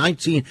 By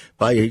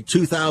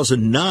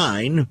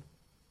 2009,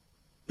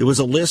 there was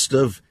a list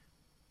of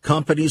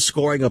companies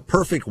scoring a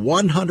perfect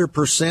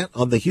 100%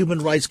 on the Human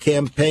Rights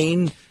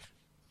Campaign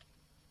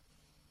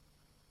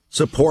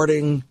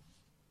supporting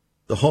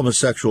the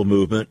homosexual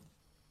movement.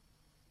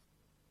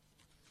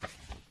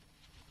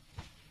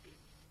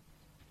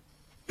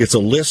 It's a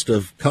list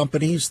of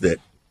companies that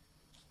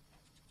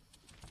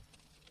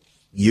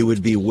you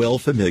would be well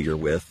familiar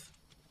with.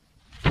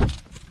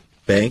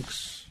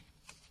 Banks,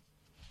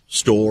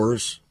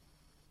 stores,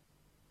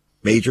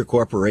 major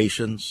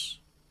corporations.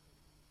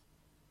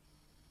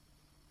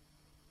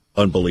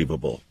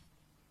 Unbelievable.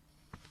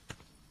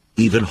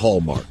 Even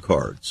Hallmark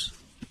cards.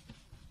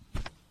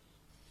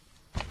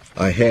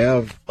 I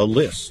have a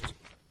list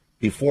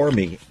before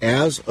me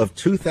as of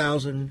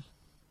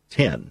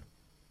 2010.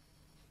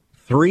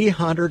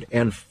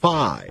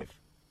 305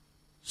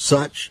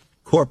 such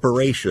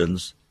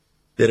corporations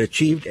that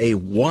achieved a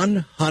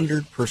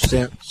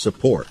 100%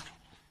 support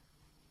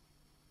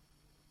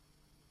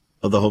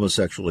of the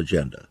homosexual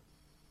agenda,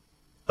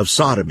 of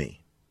sodomy.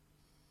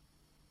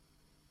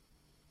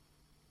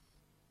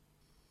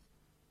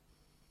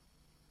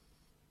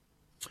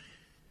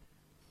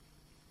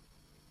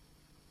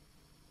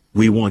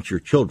 We want your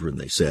children,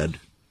 they said.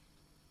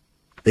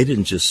 They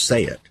didn't just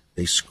say it,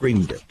 they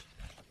screamed it.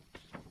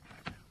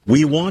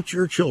 We want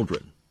your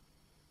children.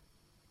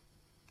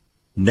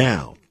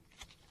 Now,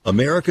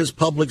 America's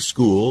public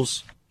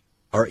schools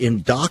are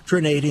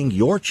indoctrinating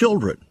your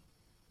children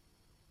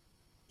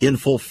in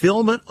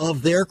fulfillment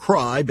of their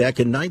cry back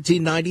in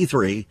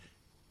 1993,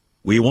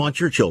 we want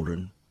your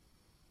children,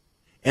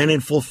 and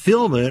in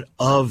fulfillment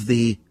of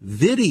the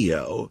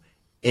video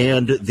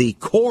and the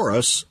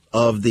chorus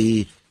of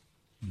the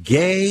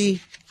gay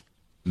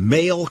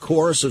male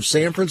chorus of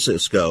San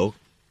Francisco,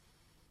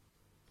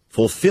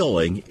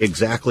 fulfilling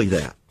exactly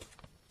that.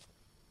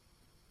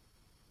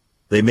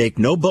 They make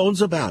no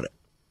bones about it.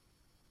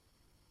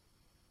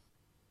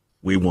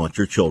 We want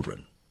your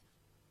children.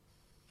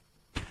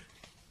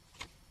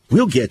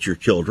 We'll get your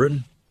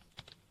children,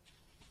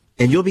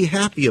 and you'll be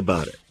happy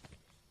about it.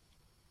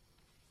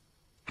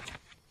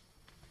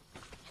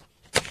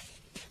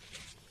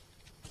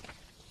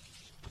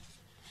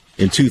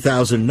 In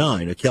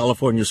 2009, a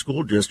California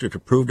school district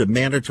approved a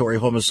mandatory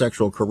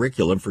homosexual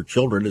curriculum for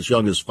children as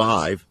young as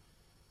 5.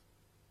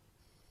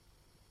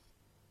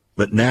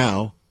 But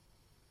now,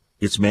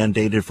 it's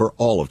mandated for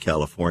all of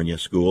California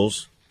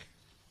schools.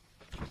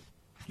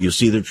 You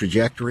see the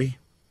trajectory?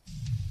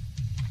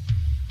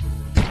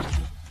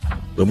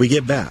 When we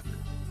get back,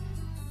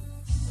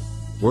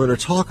 we're going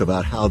to talk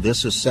about how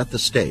this has set the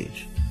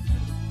stage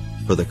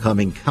for the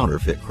coming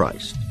counterfeit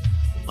Christ.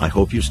 I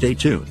hope you stay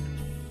tuned.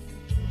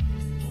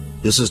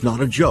 This is not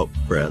a joke,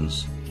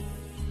 friends.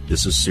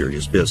 This is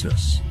serious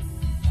business.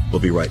 We'll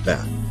be right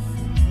back.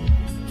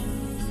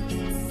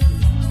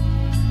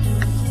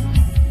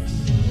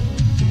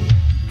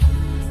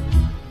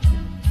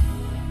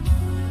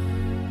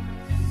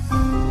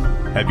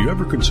 Have you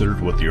ever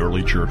considered what the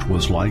early church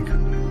was like?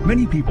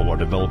 Many people are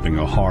developing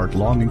a heart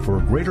longing for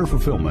a greater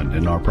fulfillment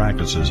in our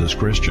practices as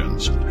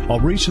Christians. A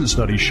recent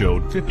study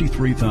showed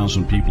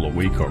 53,000 people a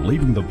week are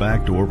leaving the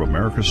back door of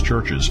America's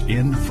churches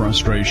in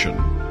frustration.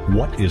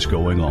 What is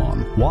going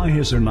on? Why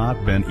has there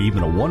not been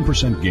even a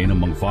 1% gain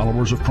among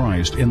followers of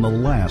Christ in the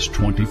last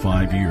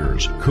 25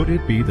 years? Could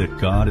it be that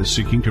God is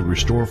seeking to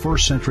restore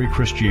first century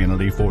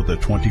Christianity for the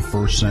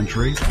 21st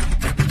century?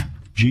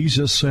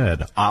 Jesus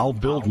said, I'll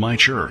build my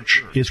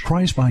church. Is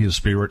Christ by his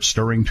Spirit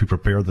stirring to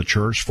prepare the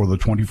church for the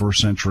 21st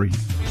century?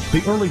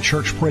 The early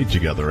church prayed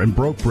together and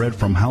broke bread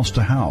from house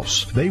to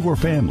house. They were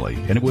family,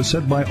 and it was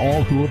said by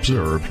all who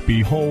observed,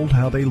 behold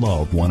how they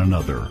love one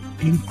another.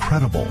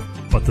 Incredible.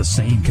 But the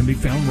same can be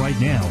found right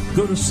now.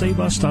 Go to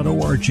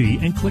saveus.org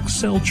and click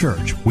Cell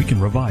Church. We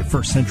can revive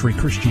first century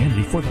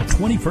Christianity for the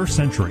 21st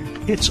century.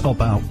 It's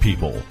about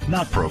people,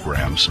 not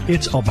programs.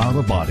 It's about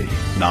a body,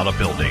 not a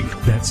building.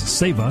 That's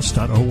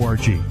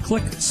saveus.org.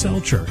 Click Cell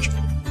Church.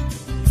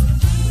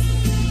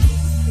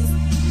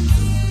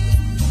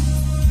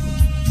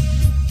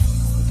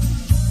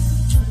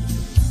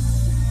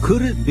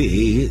 Could it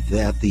be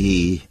that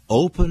the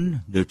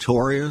open,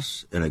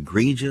 notorious, and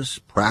egregious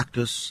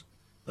practice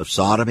of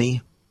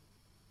sodomy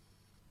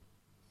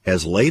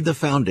has laid the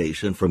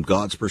foundation from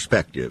God's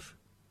perspective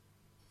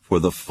for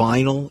the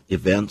final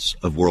events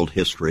of world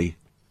history,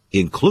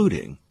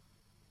 including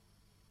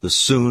the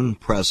soon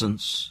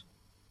presence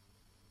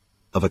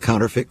of a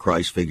counterfeit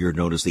Christ figure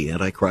known as the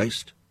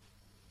Antichrist?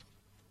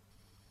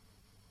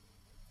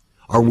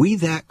 Are we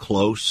that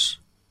close?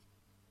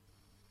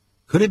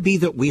 Could it be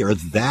that we are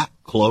that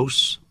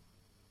close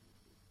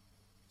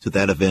to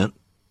that event?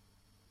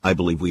 I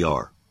believe we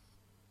are.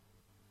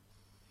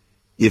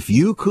 If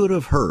you could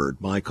have heard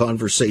my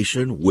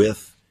conversation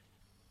with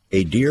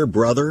a dear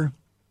brother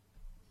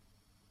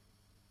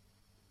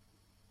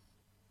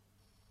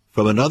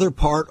from another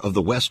part of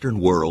the Western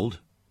world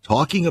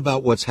talking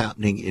about what's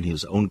happening in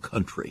his own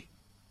country,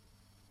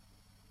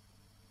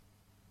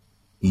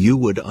 you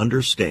would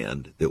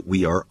understand that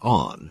we are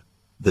on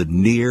the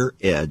near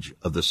edge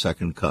of the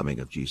second coming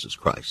of Jesus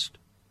Christ.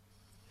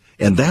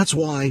 And that's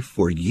why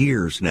for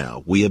years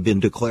now we have been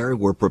declaring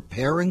we're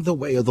preparing the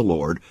way of the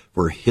Lord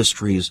for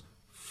history's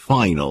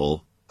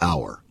final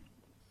hour.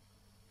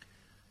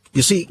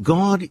 You see,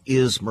 God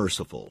is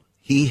merciful.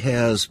 He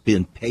has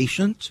been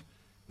patient,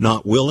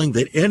 not willing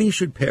that any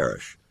should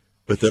perish,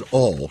 but that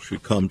all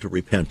should come to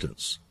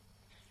repentance.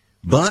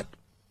 But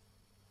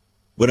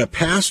when a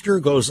pastor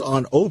goes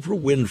on Oprah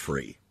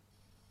Winfrey,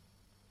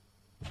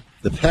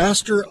 the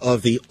pastor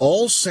of the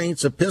All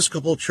Saints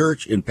Episcopal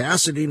Church in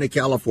Pasadena,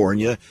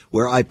 California,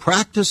 where I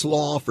practiced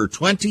law for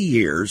 20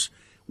 years,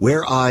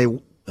 where I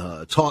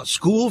taught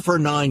school for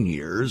 9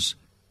 years,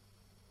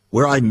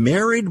 where I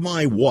married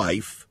my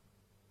wife,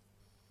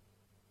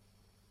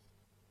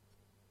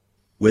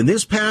 when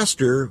this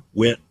pastor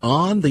went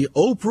on the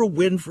Oprah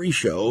Winfrey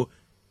Show,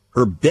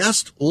 her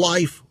Best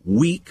Life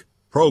Week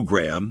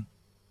program,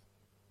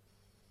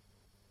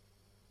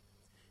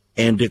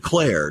 and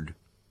declared,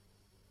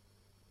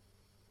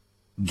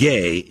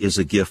 gay is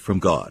a gift from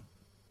God.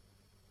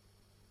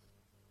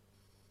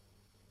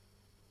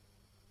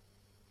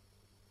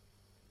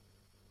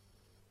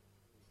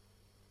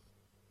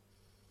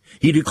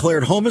 He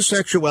declared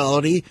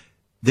homosexuality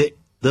that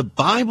the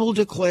Bible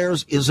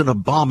declares is an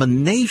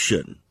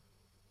abomination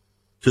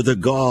to the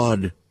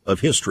God of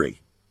history.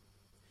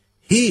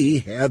 He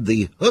had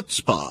the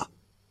chutzpah,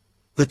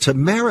 the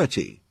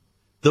temerity,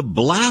 the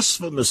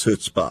blasphemous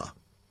chutzpah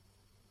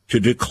to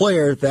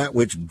declare that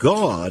which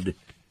God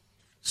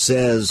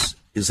says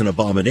is an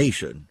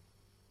abomination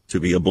to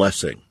be a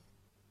blessing.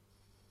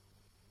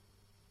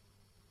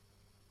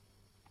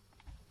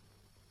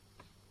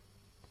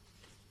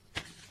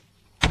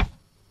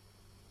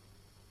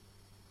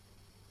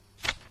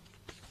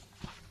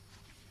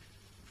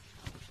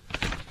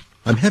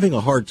 I'm having a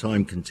hard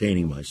time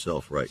containing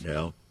myself right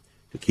now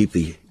to keep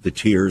the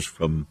tears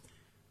from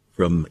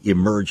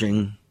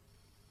emerging.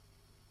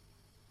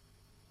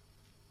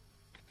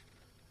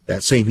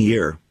 That same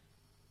year,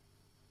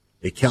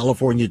 a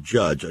California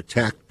judge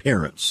attacked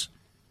parents,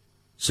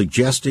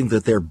 suggesting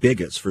that they're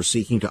bigots for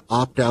seeking to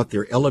opt out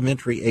their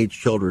elementary-age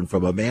children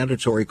from a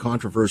mandatory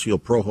controversial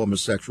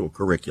pro-homosexual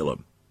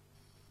curriculum.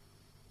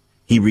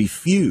 He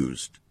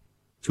refused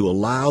to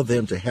allow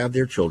them to have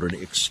their children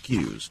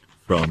excused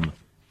from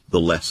the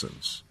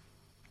lessons.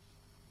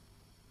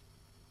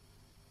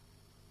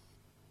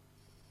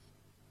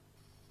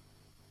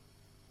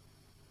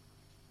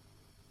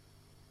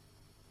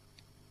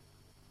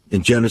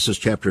 In Genesis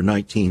chapter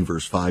 19,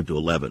 verse 5 to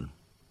 11,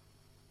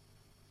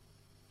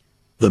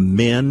 the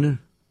men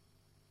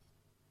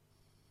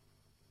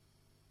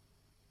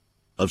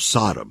of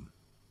Sodom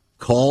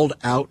called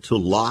out to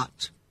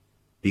Lot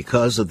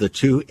because of the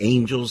two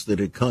angels that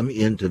had come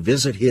in to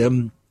visit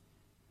him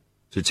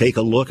to take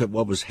a look at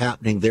what was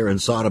happening there in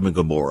Sodom and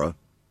Gomorrah.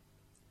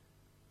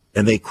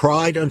 And they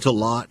cried unto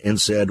Lot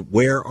and said,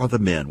 where are the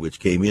men which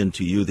came in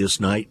to you this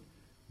night?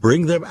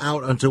 Bring them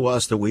out unto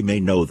us that we may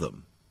know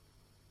them.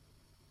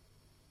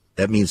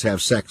 That means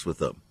have sex with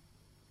them.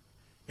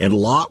 And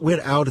Lot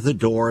went out of the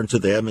door unto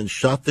them and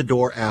shut the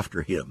door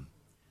after him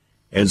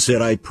and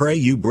said, I pray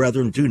you,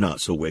 brethren, do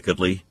not so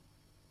wickedly.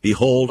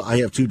 Behold, I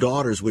have two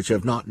daughters which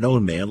have not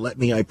known man. Let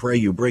me, I pray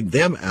you, bring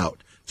them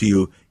out to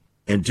you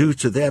and do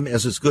to them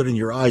as is good in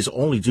your eyes.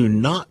 Only do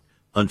not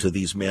unto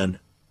these men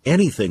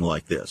anything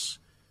like this.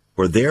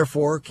 For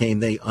therefore came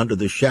they under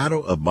the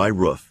shadow of my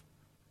roof.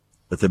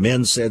 But the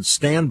men said,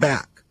 stand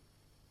back.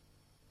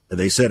 And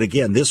they said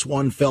again, this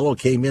one fellow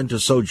came in to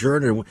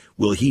sojourn, and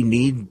will he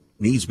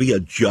needs be a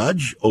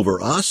judge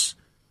over us?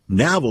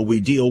 Now will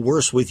we deal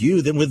worse with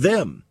you than with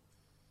them.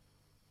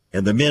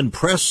 And the men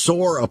pressed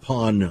sore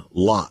upon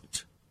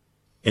Lot,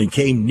 and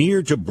came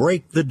near to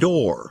break the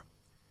door.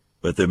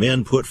 But the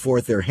men put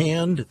forth their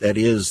hand, that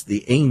is,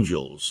 the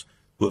angels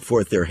put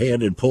forth their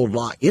hand and pulled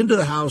Lot into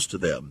the house to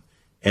them,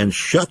 and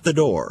shut the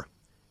door.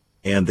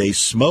 And they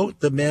smote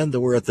the men that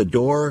were at the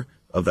door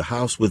of the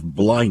house with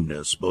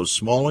blindness, both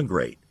small and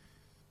great,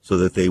 so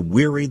that they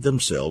wearied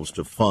themselves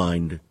to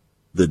find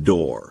the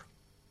door.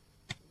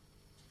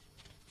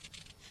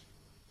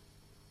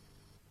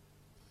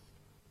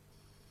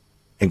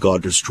 And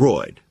God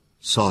destroyed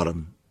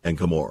Sodom and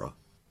Gomorrah.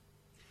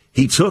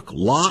 He took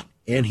Lot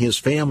and his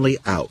family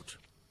out.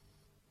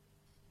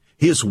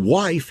 His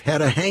wife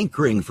had a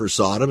hankering for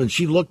Sodom, and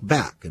she looked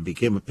back and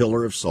became a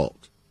pillar of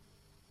salt.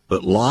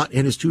 But Lot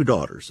and his two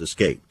daughters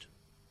escaped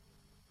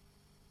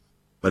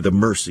by the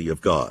mercy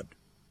of God.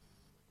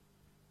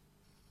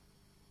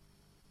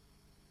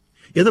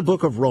 In the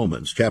book of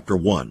Romans, chapter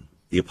 1,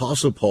 the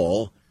Apostle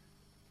Paul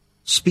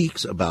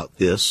speaks about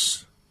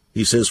this.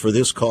 He says, for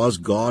this cause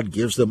God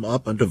gives them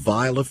up unto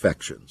vile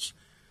affections.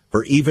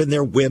 For even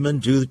their women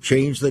do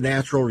change the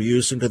natural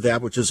use into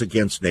that which is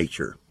against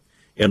nature.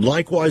 And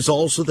likewise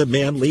also the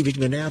men, leaving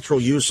the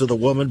natural use of the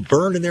woman,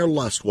 burn in their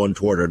lust one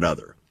toward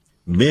another.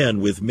 Men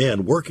with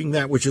men, working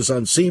that which is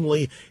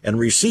unseemly, and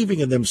receiving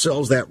in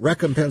themselves that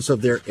recompense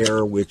of their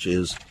error which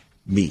is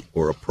meet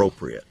or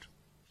appropriate.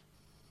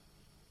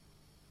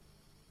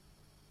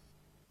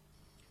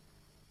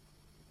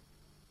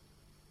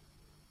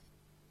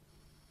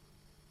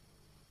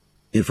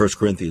 In 1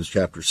 Corinthians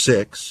chapter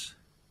 6,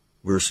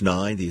 verse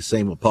 9, the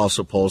same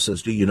Apostle Paul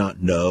says, Do you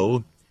not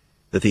know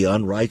that the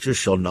unrighteous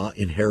shall not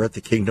inherit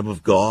the kingdom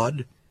of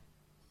God?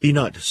 Be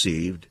not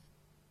deceived.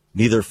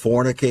 Neither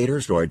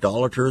fornicators, nor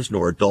idolaters,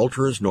 nor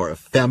adulterers, nor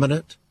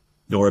effeminate,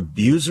 nor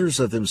abusers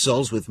of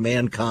themselves with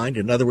mankind,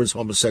 in other words,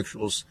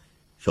 homosexuals,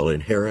 shall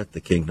inherit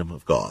the kingdom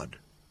of God.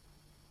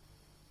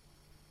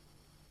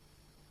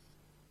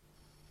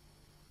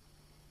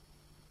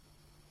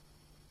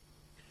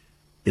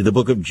 In the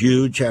book of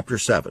Jude, chapter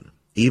 7,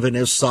 even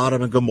as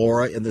Sodom and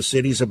Gomorrah and the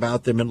cities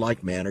about them in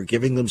like manner,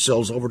 giving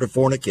themselves over to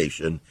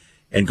fornication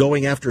and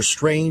going after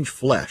strange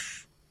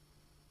flesh,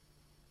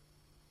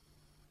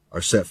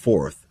 are set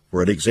forth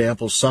for an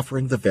example,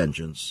 suffering the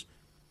vengeance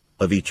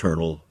of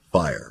eternal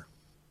fire.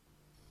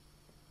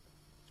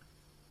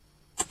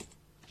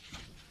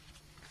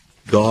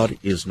 God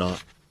is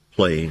not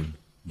playing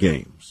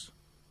games.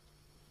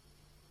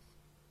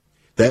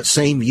 That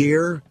same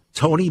year,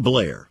 Tony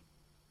Blair,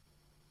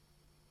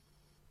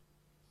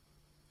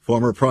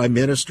 former Prime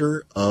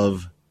Minister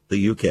of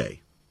the UK,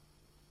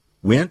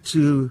 went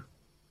to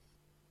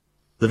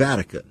the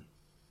Vatican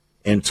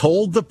and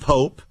told the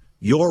Pope,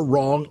 you're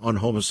wrong on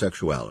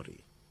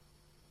homosexuality.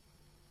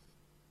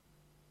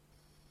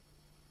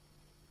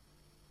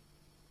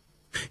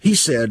 He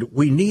said,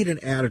 we need an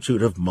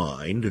attitude of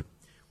mind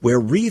where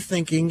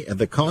rethinking and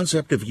the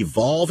concept of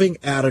evolving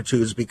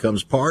attitudes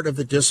becomes part of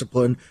the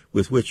discipline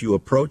with which you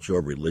approach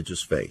your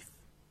religious faith.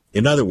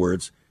 In other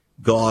words,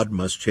 God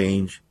must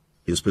change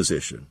his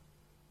position.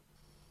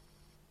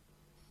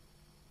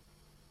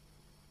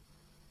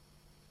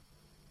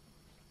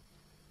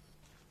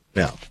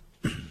 Now,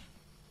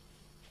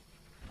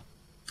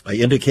 I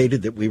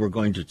indicated that we were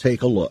going to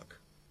take a look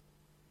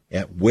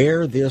at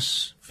where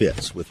this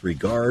fits with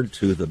regard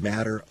to the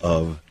matter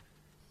of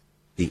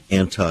the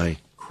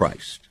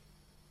Antichrist.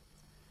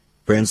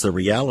 Friends, the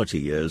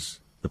reality is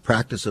the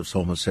practice of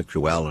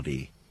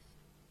homosexuality,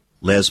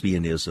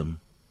 lesbianism,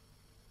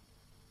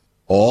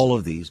 all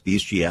of these,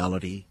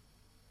 bestiality,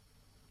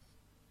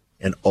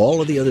 and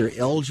all of the other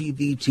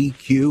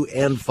LGBTQ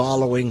and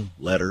following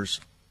letters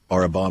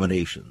are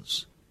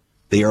abominations.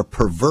 They are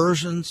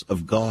perversions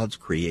of God's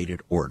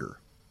created order.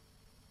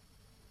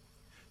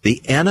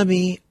 The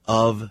enemy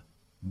of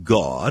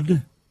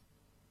God,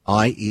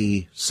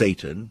 i.e.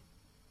 Satan,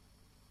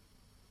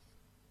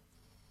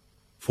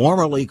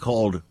 formerly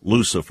called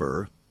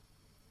Lucifer,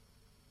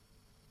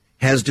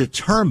 has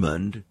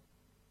determined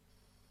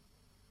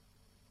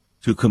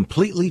to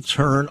completely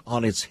turn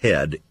on its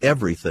head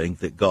everything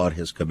that God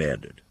has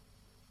commanded.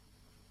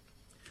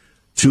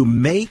 To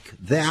make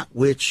that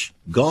which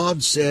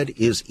God said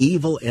is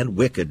evil and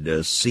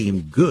wickedness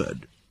seem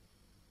good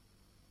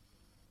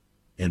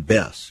and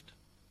best.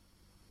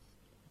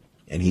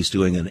 And he's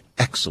doing an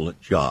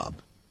excellent job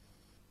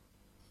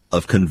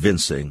of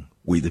convincing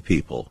we the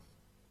people.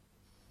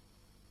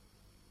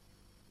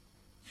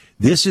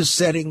 This is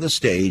setting the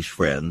stage,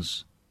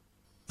 friends.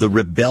 The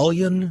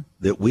rebellion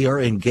that we are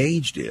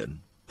engaged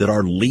in, that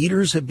our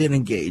leaders have been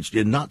engaged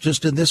in, not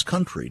just in this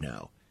country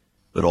now,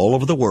 but all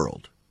over the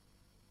world.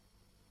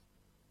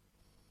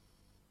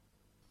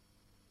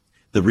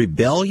 The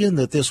rebellion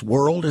that this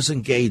world is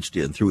engaged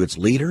in through its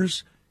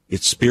leaders,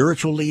 its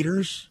spiritual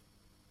leaders,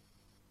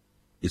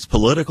 its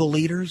political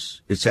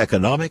leaders, its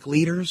economic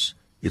leaders,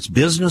 its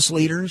business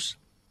leaders,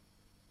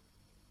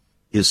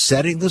 is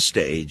setting the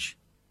stage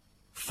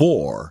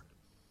for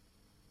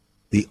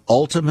the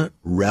ultimate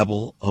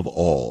rebel of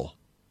all,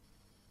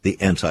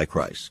 the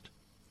Antichrist.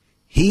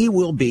 He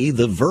will be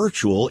the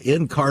virtual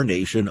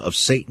incarnation of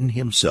Satan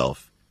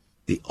himself,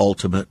 the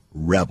ultimate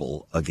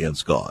rebel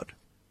against God.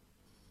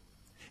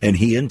 And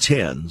he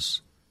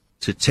intends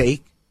to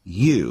take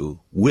you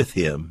with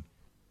him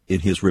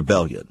in his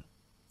rebellion,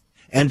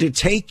 and to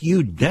take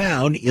you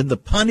down in the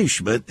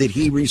punishment that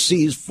he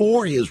receives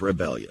for his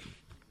rebellion.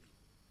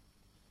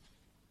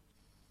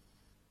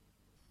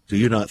 Do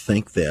you not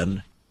think,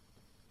 then,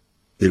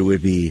 that it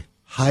would be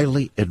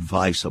highly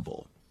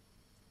advisable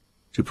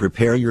to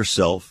prepare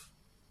yourself,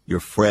 your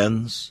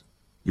friends,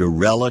 your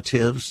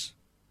relatives,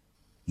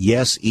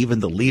 yes, even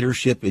the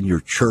leadership in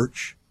your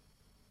church,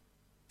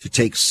 to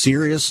take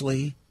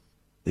seriously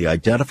the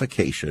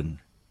identification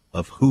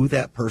of who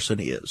that person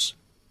is?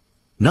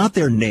 Not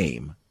their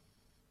name.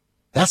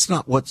 That's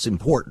not what's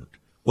important.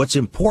 What's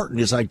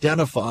important is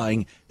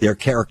identifying their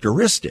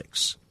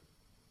characteristics.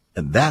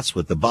 And that's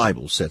what the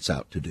Bible sets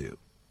out to do.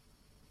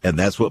 And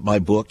that's what my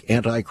book,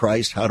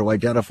 Antichrist, How to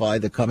Identify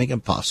the Coming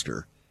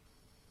Imposter,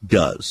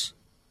 does.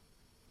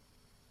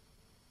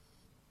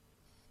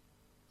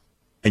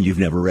 And you've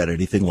never read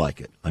anything like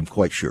it, I'm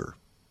quite sure.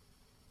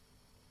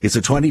 It's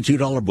a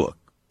 $22 book.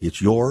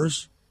 It's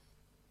yours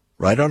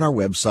right on our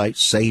website,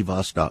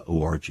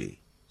 saveus.org.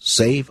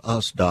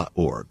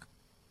 Saveus.org.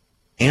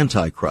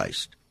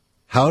 Antichrist.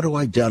 How to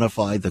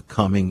identify the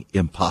coming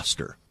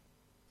imposter.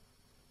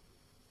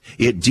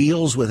 It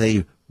deals with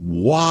a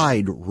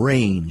wide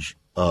range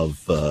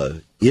of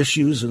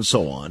issues and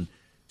so on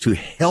to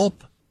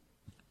help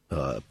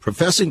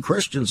professing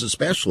Christians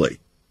especially,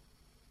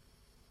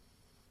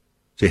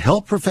 to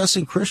help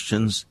professing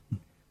Christians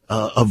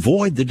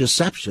avoid the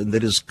deception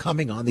that is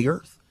coming on the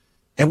earth.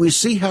 And we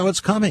see how it's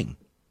coming.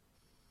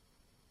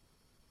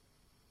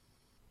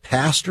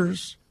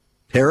 Pastors,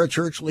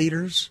 parachurch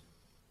leaders,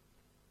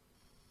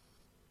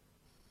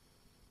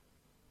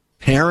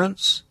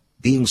 parents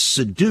being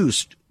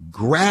seduced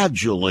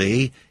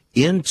gradually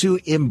into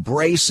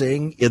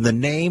embracing, in the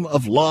name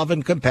of love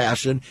and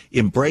compassion,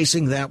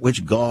 embracing that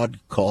which God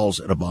calls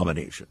an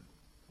abomination.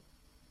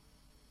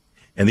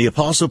 And the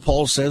Apostle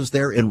Paul says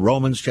there in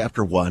Romans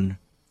chapter 1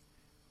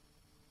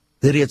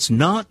 that it's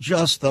not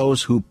just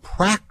those who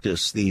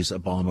practice these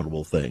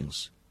abominable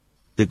things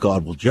that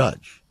God will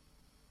judge,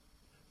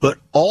 but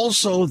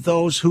also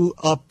those who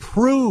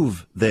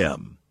approve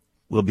them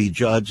will be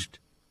judged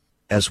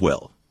as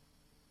well.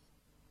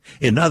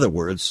 In other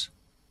words,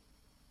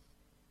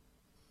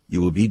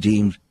 you will be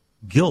deemed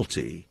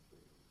guilty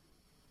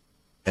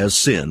as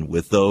sin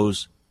with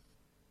those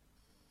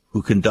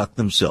who conduct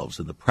themselves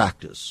in the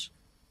practice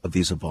of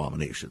these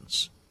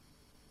abominations.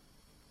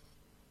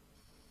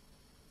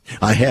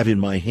 I have in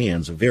my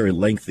hands a very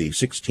lengthy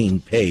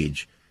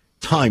 16-page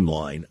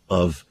timeline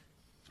of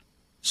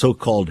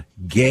so-called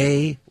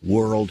gay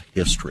world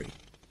history.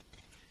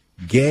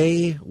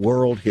 Gay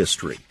world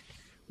history.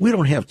 We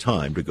don't have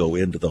time to go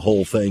into the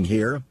whole thing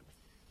here,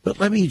 but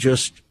let me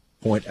just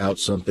point out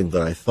something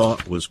that I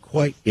thought was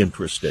quite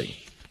interesting.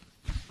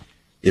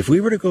 If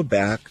we were to go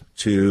back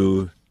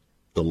to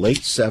the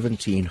late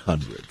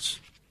 1700s,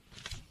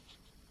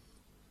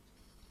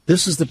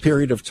 this is the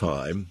period of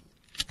time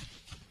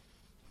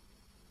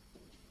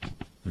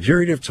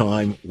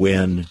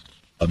when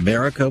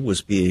America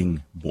was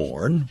being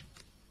born,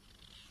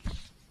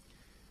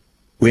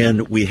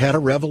 when we had a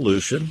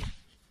revolution,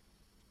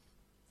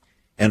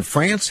 and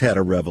France had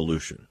a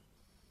revolution.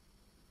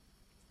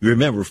 You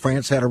remember,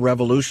 France had a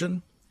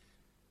revolution,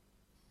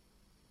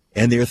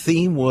 and their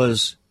theme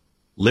was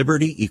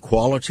liberty,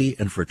 equality,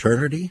 and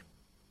fraternity.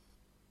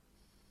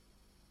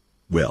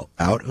 Well,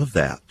 out of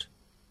that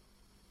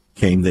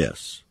came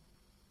this.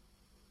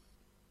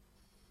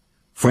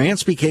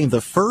 France became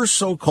the first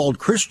so-called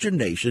Christian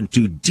nation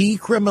to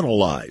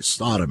decriminalize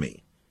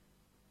sodomy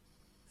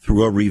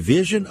through a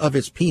revision of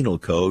its penal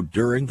code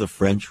during the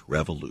French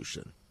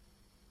Revolution.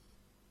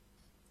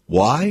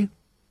 Why?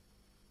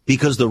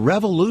 Because the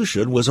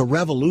revolution was a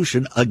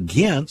revolution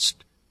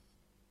against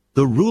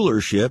the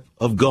rulership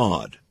of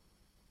God.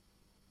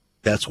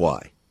 That's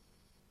why.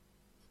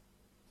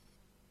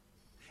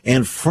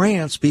 And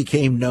France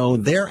became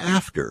known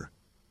thereafter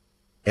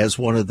as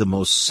one of the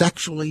most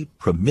sexually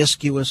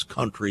promiscuous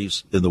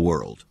countries in the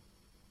world.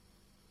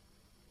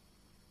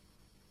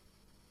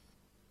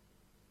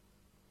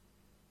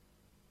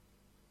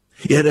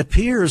 It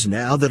appears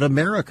now that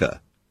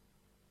America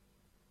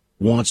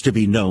wants to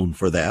be known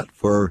for that,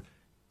 for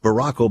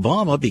Barack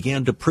Obama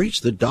began to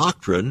preach the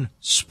doctrine,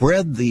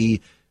 spread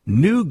the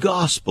new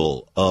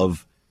gospel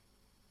of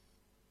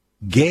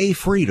gay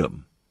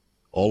freedom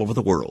all over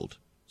the world.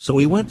 So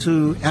he went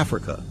to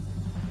Africa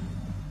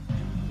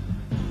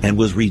and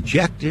was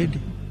rejected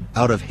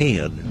out of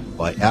hand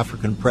by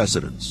African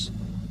presidents.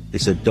 They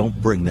said,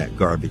 don't bring that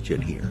garbage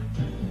in here.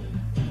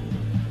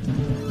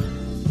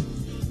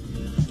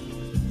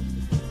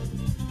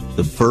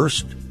 The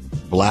first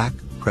black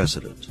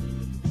president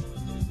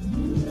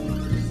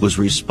was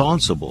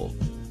responsible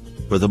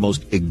for the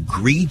most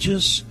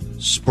egregious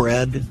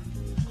spread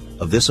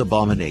of this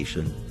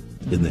abomination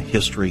in the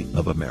history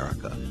of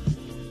America.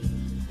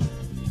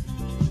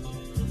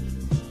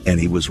 And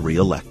he was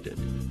reelected.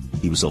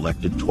 He was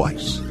elected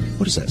twice.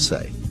 What does that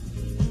say?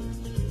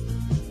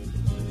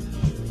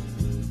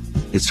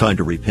 It's time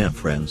to repent,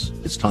 friends.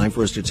 It's time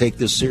for us to take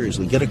this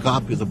seriously. Get a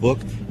copy of the book,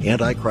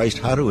 Antichrist,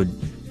 How to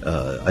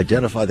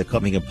Identify the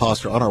Coming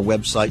Imposter, on our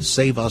website,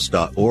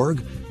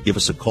 saveus.org. Give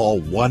us a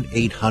call,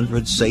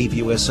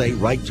 1-800-SAVE-USA.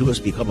 Write to us,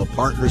 become a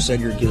partner,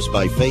 send your gifts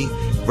by faith.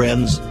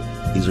 Friends,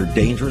 these are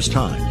dangerous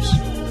times,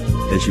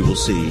 as you will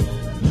see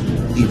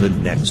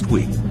even next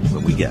week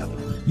when we gather.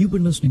 You've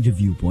been listening to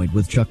Viewpoint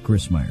with Chuck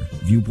Christmeyer.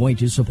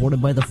 Viewpoint is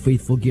supported by the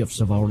faithful gifts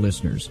of our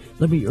listeners.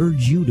 Let me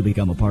urge you to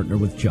become a partner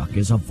with Chuck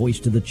as a voice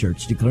to the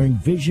church declaring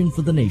vision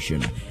for the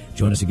nation.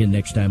 Join us again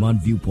next time on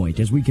Viewpoint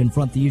as we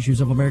confront the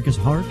issues of America's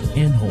heart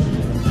and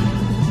home.